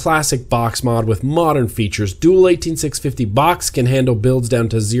evolution of the classic box mod with modern features. Dual 18650 box can handle builds down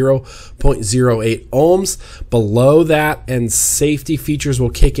to 0.08 ohms. Below that, and safety features will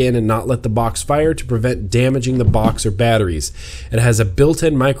kick in and not let the box fire to prevent damaging the box or batteries. It has a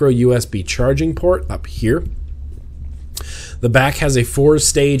built-in micro USB charging port up here. The back has a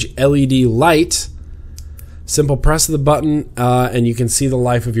 4-stage LED light. Simple press of the button, and you can see the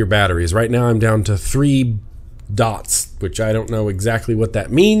life of your batteries. Right now I'm down to 3 dots, which I don't know exactly what that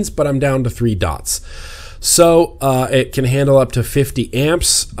means, but I'm down to 3 dots. So it can handle up to 50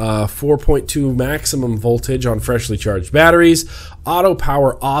 amps, 4.2 maximum voltage on freshly charged batteries, auto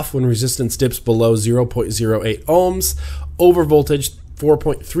power off when resistance dips below 0.08 ohms, over voltage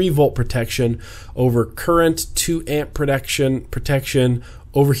 4.3 volt protection, over current 2 amp protection,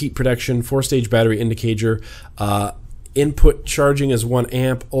 overheat protection, 4-stage battery indicator, input charging is 1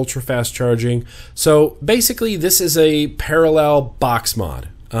 amp, ultra fast charging. So basically this is a parallel box mod.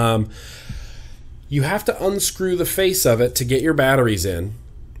 You have to unscrew the face of it to get your batteries in,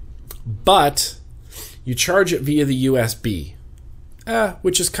 but you charge it via the USB,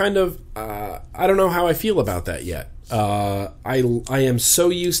 which is kind of, I don't know how I feel about that yet. I am so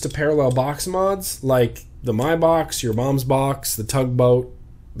used to parallel box mods, like the My Box, your mom's box, the Tugboat,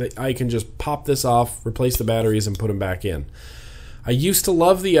 that I can just pop this off, replace the batteries, and put them back in. I used to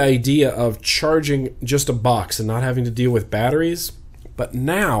love the idea of charging just a box and not having to deal with batteries, but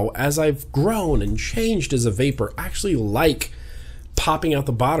now, as I've grown and changed as a vapor, I actually like popping out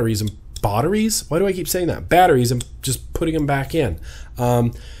the batteries. Why do I keep saying that? Batteries, and just putting them back in.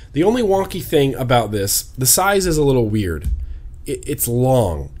 The only wonky thing about this, the size is a little weird. It's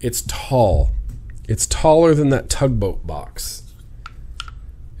long. It's tall. It's taller than that Tugboat box.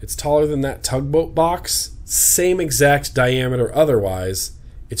 It's taller than that Tugboat box. Same exact diameter otherwise.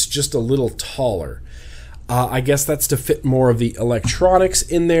 It's just a little taller. I guess that's to fit more of the electronics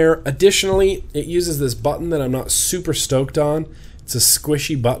in there. Additionally, it uses this button that I'm not super stoked on. It's a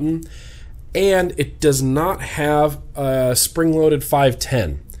squishy button. And it does not have a spring-loaded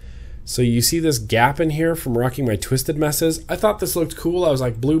 510. So you see this gap in here from rocking my Twisted Messes. I thought this looked cool. I was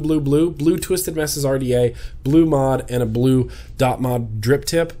like, blue Twisted Messes RDA, blue mod, and a blue dot mod drip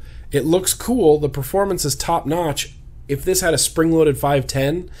tip. It looks cool. The performance is top notch. If this had a spring-loaded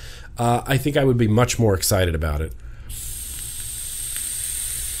 510, I think I would be much more excited about it.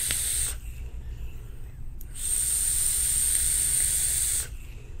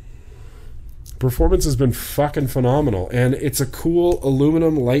 Performance has been fucking phenomenal, and it's a cool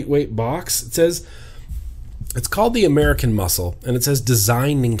aluminum lightweight box. It says it's called the American Muscle, and it says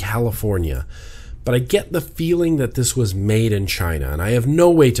designed in California, but I get the feeling that this was made in China, and I have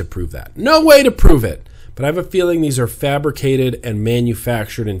no way to prove that. No way to prove it, but I have a feeling these are fabricated and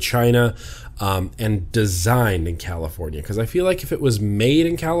manufactured in China, and designed in California, because I feel like if it was made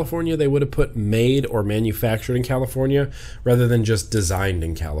in California, they would have put made or manufactured in California rather than just designed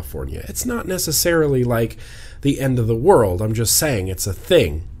in California. It's not necessarily like the end of the world. I'm just saying it's a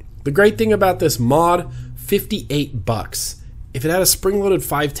thing. The great thing about this mod, $58. If it had a spring-loaded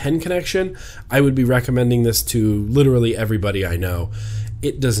 510 connection, I would be recommending this to literally everybody I know.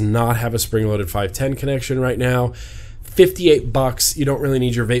 It does not have a spring-loaded 510 connection right now. $58, you don't really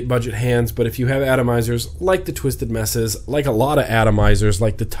need your vape budget hands, but if you have atomizers like the Twisted Messes, like a lot of atomizers,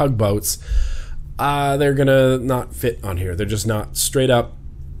 like the Tugboats, they're going to not fit on here. They're just not straight up,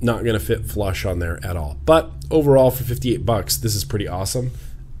 not going to fit flush on there at all. But overall, for $58, this is pretty awesome.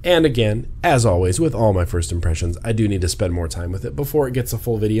 And again, as always, with all my first impressions, I do need to spend more time with it before it gets a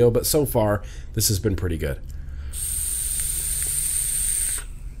full video, but so far, this has been pretty good.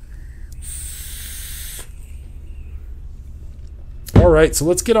 Alright, so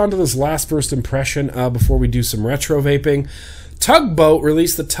let's get on to this last first impression before we do some retro vaping. Tugboat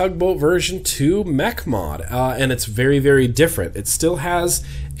released the Tugboat version 2 mech mod, and it's very, very different. It still has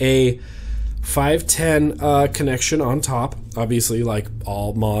a 510 connection on top, obviously, like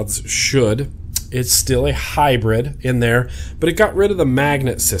all mods should. It's still a hybrid in there, but it got rid of the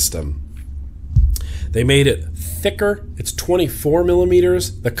magnet system. They made it thicker. It's 24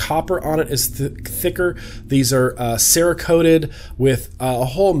 millimeters. The copper on it is thicker. These are Cerakoted with a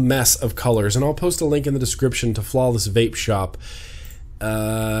whole mess of colors, and I'll post a link in the description to Flawless Vape Shop.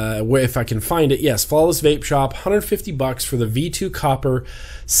 Where if I can find it, yes, Flawless Vape Shop, $150 for the V2 copper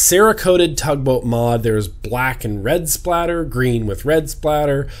Cerakoted Tugboat mod. There's black and red splatter, green with red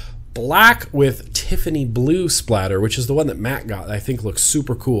splatter, black with Tiffany blue splatter, which is the one that Matt got, that I think looks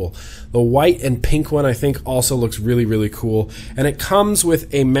super cool. The white and pink one I think also looks really, really cool. And it comes with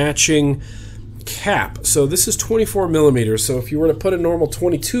a matching cap. So this is 24 millimeters. So if you were to put a normal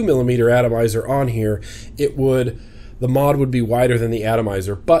 22 millimeter atomizer on here, the mod would be wider than the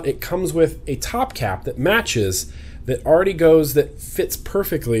atomizer. But it comes with a top cap that matches, that fits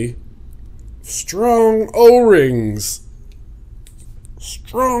perfectly. Strong O-rings.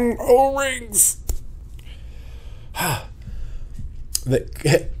 Strong O-rings.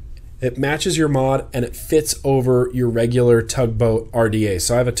 It matches your mod and it fits over your regular Tugboat RDA.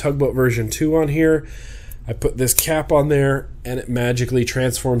 So I have a Tugboat version 2 on here. I put this cap on there and it magically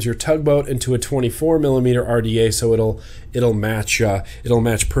transforms your Tugboat into a 24 millimeter RDA, so it'll match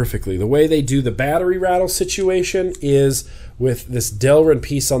perfectly. The way they do the battery rattle situation is with this Delrin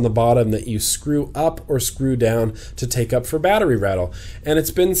piece on the bottom that you screw up or screw down to take up for battery rattle. And it's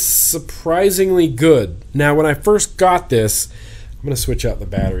been surprisingly good. Now, when I first got this, I'm going to switch out the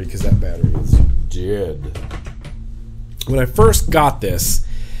battery because that battery is dead. When I first got this,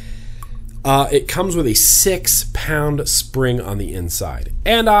 it comes with a 6-pound spring on the inside.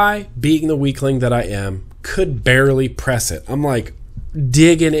 And I, being the weakling that I am, could barely press it. I'm like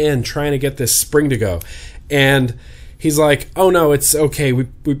digging in, trying to get this spring to go. And he's like, oh no, it's okay. We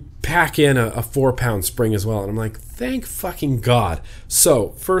pack in a 4-pound spring as well. And I'm like, thank fucking God.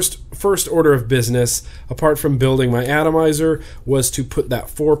 So first order of business, apart from building my atomizer, was to put that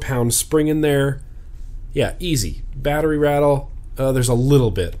 4-pound spring in there. Yeah, easy. Battery rattle. There's a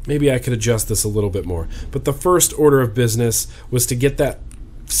little bit. Maybe I could adjust this a little bit more. But the first order of business was to get that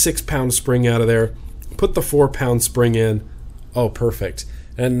 6-pound spring out of there, put the 4-pound spring in. Oh, perfect.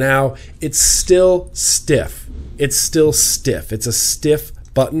 And now it's still stiff. It's still stiff. It's a stiff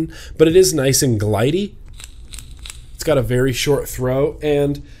button, but it is nice and glidey. It's got a very short throw,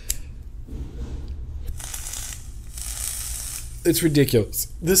 and it's ridiculous.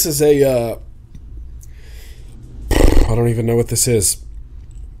 This is a... I don't even know what this is.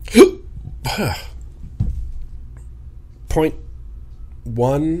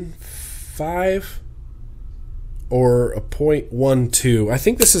 0.15 or a 0.12. I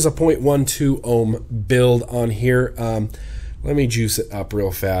think this is a 0.12 ohm build on here. Let me juice it up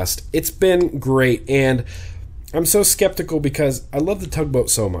real fast. It's been great, and I'm so skeptical because I love the Tugboat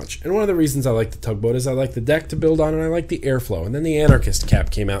so much. And one of the reasons I like the Tugboat is I like the deck to build on and I like the airflow. And then the Anarchist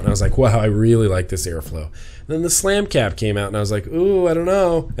cap came out and I was like, wow, I really like this airflow. And then the Slam cap came out and I was like, ooh, I don't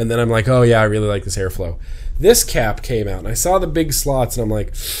know. And then I'm like, oh yeah, I really like this airflow. This cap came out and I saw the big slots and I'm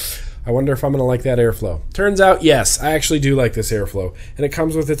like, I wonder if I'm going to like that airflow. Turns out, yes, I actually do like this airflow. And it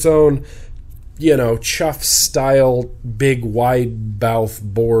comes with its own, chuff style big wide mouth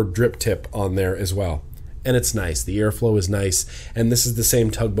bore drip tip on there as well. And it's nice. The airflow is nice. And this is the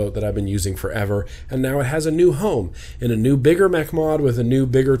same Tugboat that I've been using forever. And now it has a new home in a new bigger mech mod with a new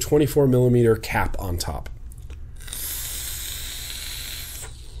bigger 24 millimeter cap on top.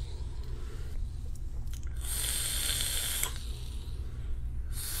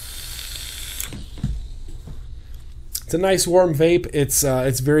 It's a nice warm vape. It's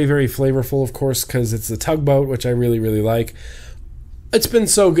very, very flavorful, of course, because it's the Tugboat, which I really, really like. It's been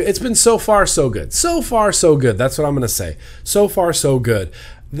so good. It's been so far so good. So far so good. That's what I'm going to say. So far so good.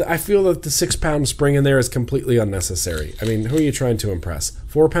 I feel that the 6-pound spring in there is completely unnecessary. I mean, who are you trying to impress?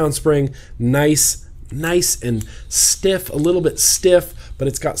 4-pound spring, nice and stiff, a little bit stiff, but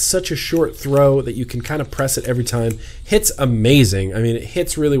it's got such a short throw that you can kind of press it every time. Hits amazing. I mean, it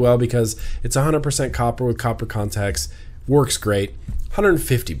hits really well because it's 100% copper with copper contacts. Works great.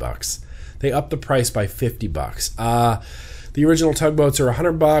 $150. They upped the price by $50. The original tugboats are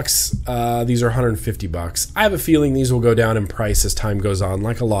 $100. These are $150. I have a feeling these will go down in price as time goes on,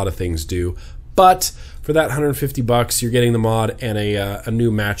 like a lot of things do. But for that $150, you're getting the mod and a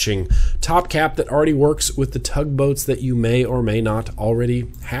new matching top cap that already works with the tugboats that you may or may not already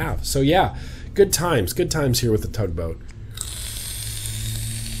have. So yeah, good times here with the tugboat.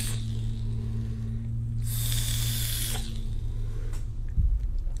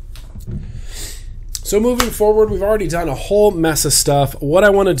 So moving forward, we've already done a whole mess of stuff. What I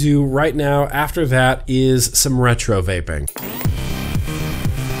want to do right now after that is some retro vaping.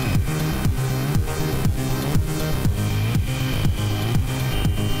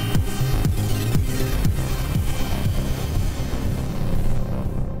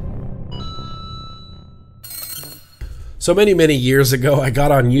 So many years ago, I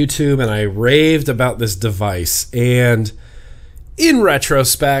got on YouTube and I raved about this device. And in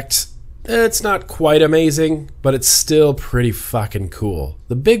retrospect, it's not quite amazing, but it's still pretty fucking cool.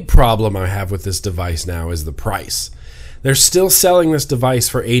 The big problem I have with this device now is the price. They're still selling this device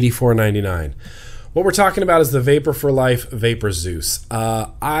for $84.99. What we're talking about is the Vapor for Life Vapor Zeus.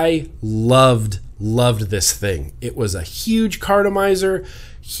 I loved this thing. It was a huge cartomizer,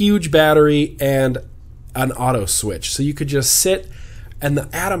 huge battery, and an auto switch. So you could just sit, and the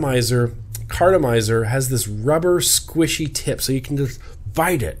cartomizer has this rubber squishy tip, so you can just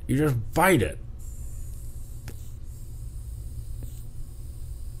bite it. You just bite it.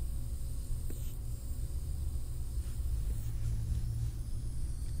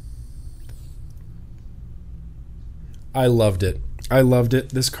 I loved it.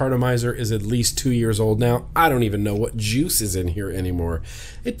 This cartomizer is at least 2 years old now. I don't even know what juice is in here anymore.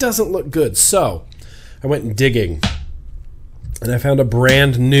 It doesn't look good. So I went digging and I found a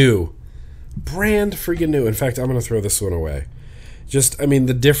brand freaking new. In fact, I'm going to throw this one away.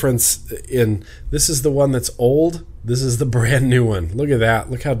 The difference in, this is the one that's old. This is the brand new one. Look at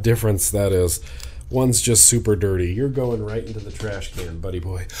that. Look how different that is. One's just super dirty. You're going right into the trash can, buddy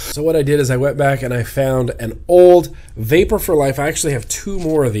boy. So what I did is I went back and I found an old Vapor for Life. I actually have 2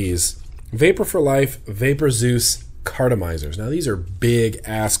 more of these. Vapor for Life Vapor Zeus cartomizers. Now these are big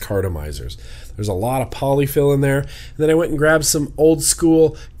ass cartomizers. There's a lot of polyfill in there. And then I went and grabbed some old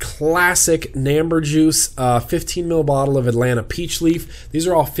school classic Namber juice, 15 ml bottle of Atlanta Peach Leaf. These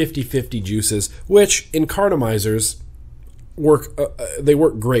are all 50-50 juices, which in cartomizers they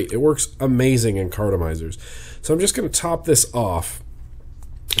work great. It works amazing in cartomizers. So I'm just going to top this off.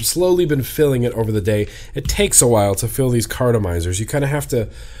 I've slowly been filling it over the day. It takes a while to fill these cartomizers. You kind of have to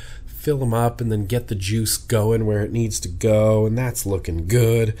fill them up and then get the juice going where it needs to go, and that's looking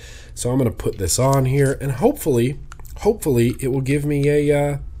good. So I'm going to put this on here, and hopefully it will give me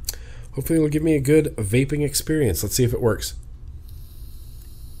a good vaping experience. Let's see if it works.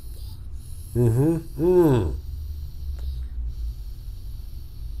 The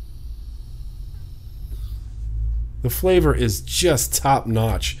flavor is just top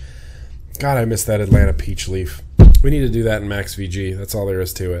notch. God, I miss that Atlanta Peach Leaf. We need to do that in Max VG. That's all there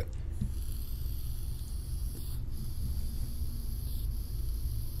is to it.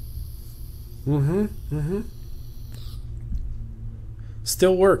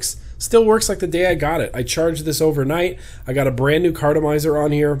 Still works like the day I got it. I charged this overnight. I got a brand new cartomizer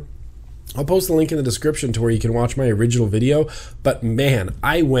on here. I'll post the link in the description to where you can watch my original video. But man,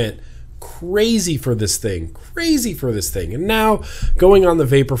 I went crazy for this thing. And now, going on the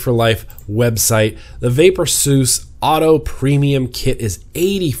Vapor for Life website, the Vapor Zeus Auto Premium Kit is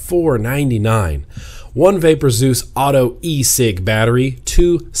 $84.99. 1 Vapor Zeus Auto e-cig battery,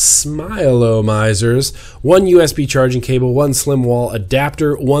 2 Smilomizers, 1 USB charging cable, 1 slim wall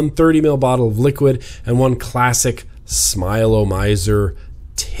adapter, 1 30 ml bottle of liquid, and 1 classic Smilomizer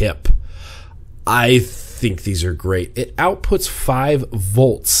tip. I think these are great. It outputs 5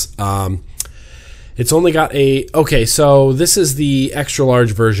 volts. It's only got so this is the extra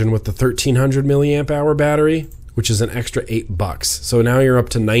large version with the 1300 milliamp hour battery, which is an extra $8. So now you're up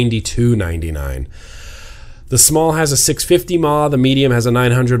to $92.99. The small has a 650 mAh, the medium has a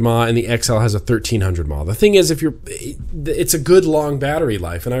 900 mAh, and the XL has a 1300 mAh. The thing is, it's a good long battery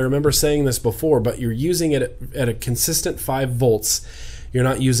life, and I remember saying this before, but you're using it at a consistent 5 volts. You're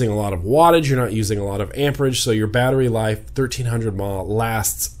not using a lot of wattage. You're not using a lot of amperage. So your battery life, 1300 mAh,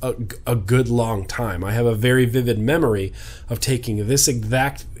 lasts a good long time. I have a very vivid memory of taking this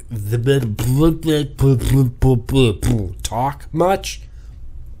exact talk much.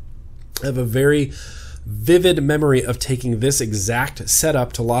 I have a very vivid memory of taking this exact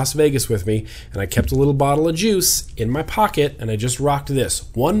setup to Las Vegas with me, and I kept a little bottle of juice in my pocket, and I just rocked this.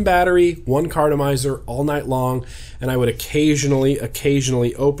 One battery, one cartomizer all night long, and I would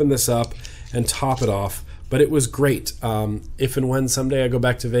occasionally open this up and top it off, but it was great. If and when someday I go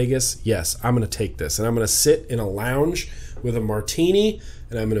back to Vegas, yes, I'm going to take this, and I'm going to sit in a lounge with a martini,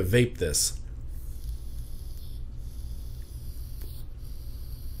 and I'm going to vape this.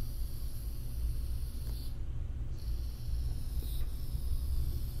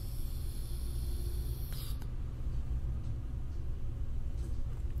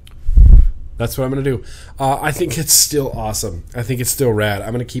 That's what I'm going to do. I think it's still awesome. I think it's still rad.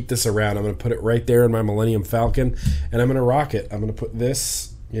 I'm going to keep this around. I'm going to put it right there in my Millennium Falcon, and I'm going to rock it. I'm going to put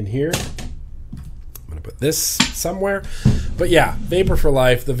this in here. I'm going to put this somewhere. But yeah, Vapor for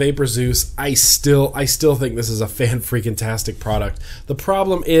Life, the Vapor Zeus, I still think this is a fan-freaking-tastic product. The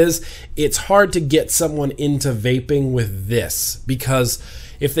problem is it's hard to get someone into vaping with this, because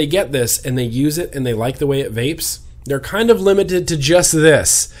if they get this and they use it and they like the way it vapes, they're kind of limited to just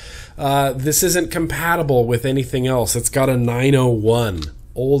this. This isn't compatible with anything else. It's got a 901,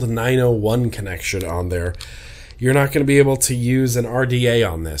 old 901 connection on there. You're not going to be able to use an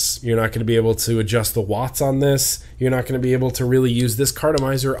RDA on this. You're not going to be able to adjust the watts on this. You're not going to be able to really use this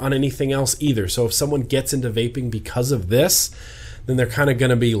cartomizer on anything else either. So if someone gets into vaping because of this, then they're kind of going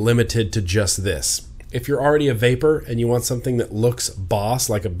to be limited to just this. If you're already a vapor and you want something that looks boss,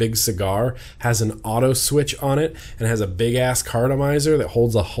 like a big cigar, has an auto switch on it, and has a big-ass cartomizer that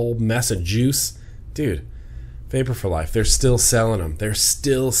holds a whole mess of juice, dude, Vapor for Life. They're still selling them. They're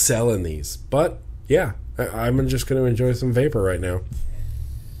still selling these. But, yeah, I'm just going to enjoy some vapor right now.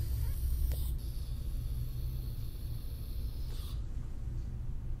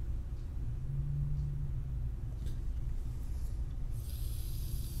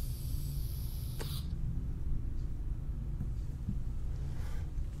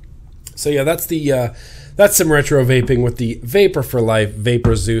 So yeah, that's some retro vaping with the Vapor for Life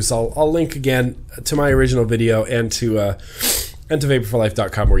Vapor Zeus. I'll link again to my original video and to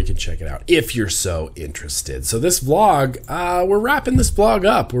vaporforlife.com, where you can check it out if you're so interested. So this vlog, we're wrapping this vlog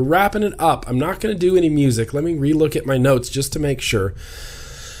up. We're wrapping it up. I'm not going to do any music. Let me relook at my notes just to make sure.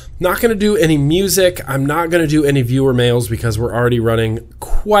 Not going to do any music. I'm not going to do any viewer mails because we're already running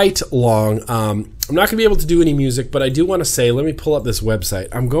quite long. I'm not going to be able to do any music, but I do want to say, let me pull up this website.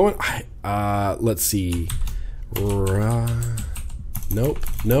 I'm going, let's see. Nope.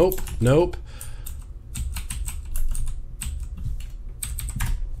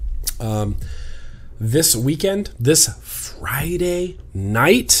 This weekend, this Friday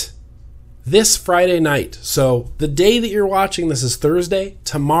night, so the day that you're watching this is Thursday.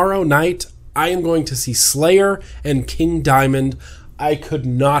 Tomorrow night, I am going to see Slayer and King Diamond. I could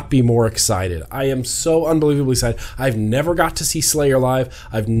not be more excited. I am so unbelievably excited. I've never got to see Slayer live.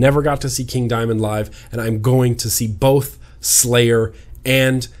 I've never got to see King Diamond live. And I'm going to see both Slayer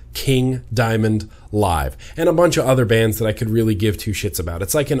and King Diamond live. And a bunch of other bands that I could really give two shits about.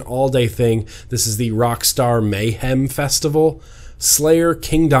 It's like an all-day thing. This is the Rockstar Mayhem Festival. Slayer,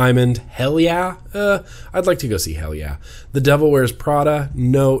 King Diamond, hell yeah. I'd like to go see Hell Yeah. The Devil Wears Prada,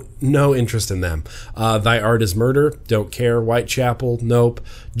 no interest in them. Thy Art Is Murder, don't care. Whitechapel, nope.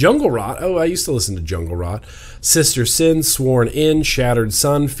 Jungle Rot, I used to listen to Jungle Rot. Sister Sin, Sworn In, Shattered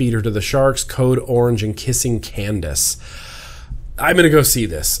Sun, Feed Her to the Sharks, Code Orange, and Kissing Candace. I'm going to go see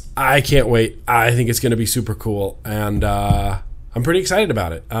this. I can't wait. I think it's going to be super cool, and I'm pretty excited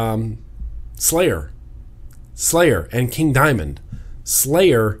about it. Slayer and King Diamond.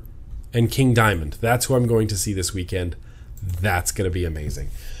 Slayer and King Diamond. That's who I'm going to see this weekend. That's going to be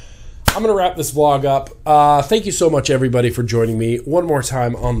amazing. I'm going to wrap this vlog up. Thank you so much, everybody, for joining me one more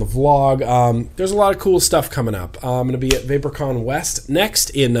time on the vlog. There's a lot of cool stuff coming up. I'm going to be at VaporCon West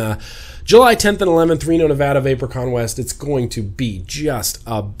next in July 10th and 11th, Reno, Nevada, VaporCon West. It's going to be just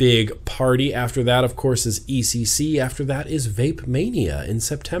a big party. After that, of course, is ECC. After that is Vape Mania in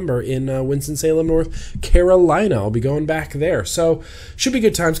September in Winston-Salem, North Carolina. I'll be going back there. So, should be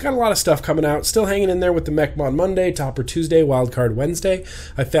good times. Got a lot of stuff coming out. Still hanging in there with the MechMod Monday, Topper Tuesday, Wildcard Wednesday.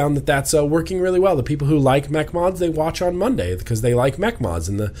 I found that that's working really well. The people who like mech mods, they watch on Monday because they like mech mods.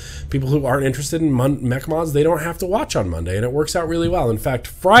 And the people who aren't interested in mech mods, they don't have to watch on Monday. And it works out really well. In fact,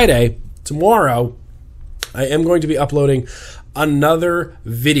 Friday, tomorrow, I am going to be uploading another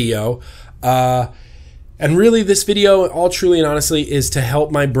video, and And really, this video, all truly and honestly, is to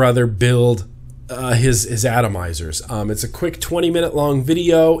help my brother build his atomizers. It's a quick 20-minute long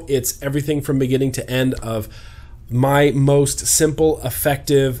video. It's everything from beginning to end of my most simple,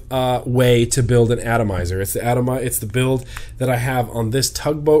 effective way to build an atomizer. It's the build that I have on this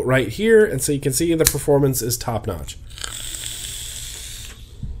tugboat right here, and so you can see the performance is top-notch.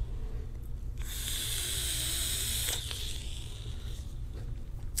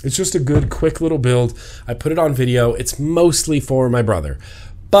 It's just a good, quick little build. I put it on video. It's mostly for my brother.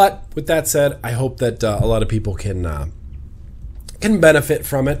 But with that said, I hope that a lot of people can benefit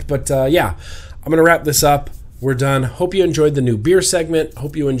from it. But yeah, I'm going to wrap this up. We're done. Hope you enjoyed the new beer segment.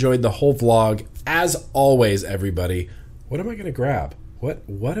 Hope you enjoyed the whole vlog. As always, everybody, what am I going to grab? What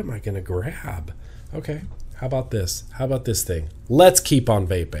am I going to grab? Okay, how about this? How about this thing? Let's keep on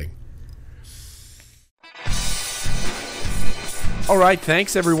vaping. Alright,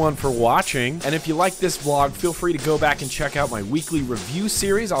 thanks everyone for watching, and if you like this vlog, feel free to go back and check out my weekly review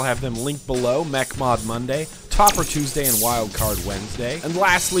series. I'll have them linked below: Mech Mod Monday, Topper Tuesday, and Wildcard Wednesday. And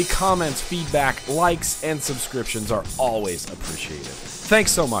lastly, comments, feedback, likes, and subscriptions are always appreciated.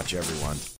 Thanks so much, everyone.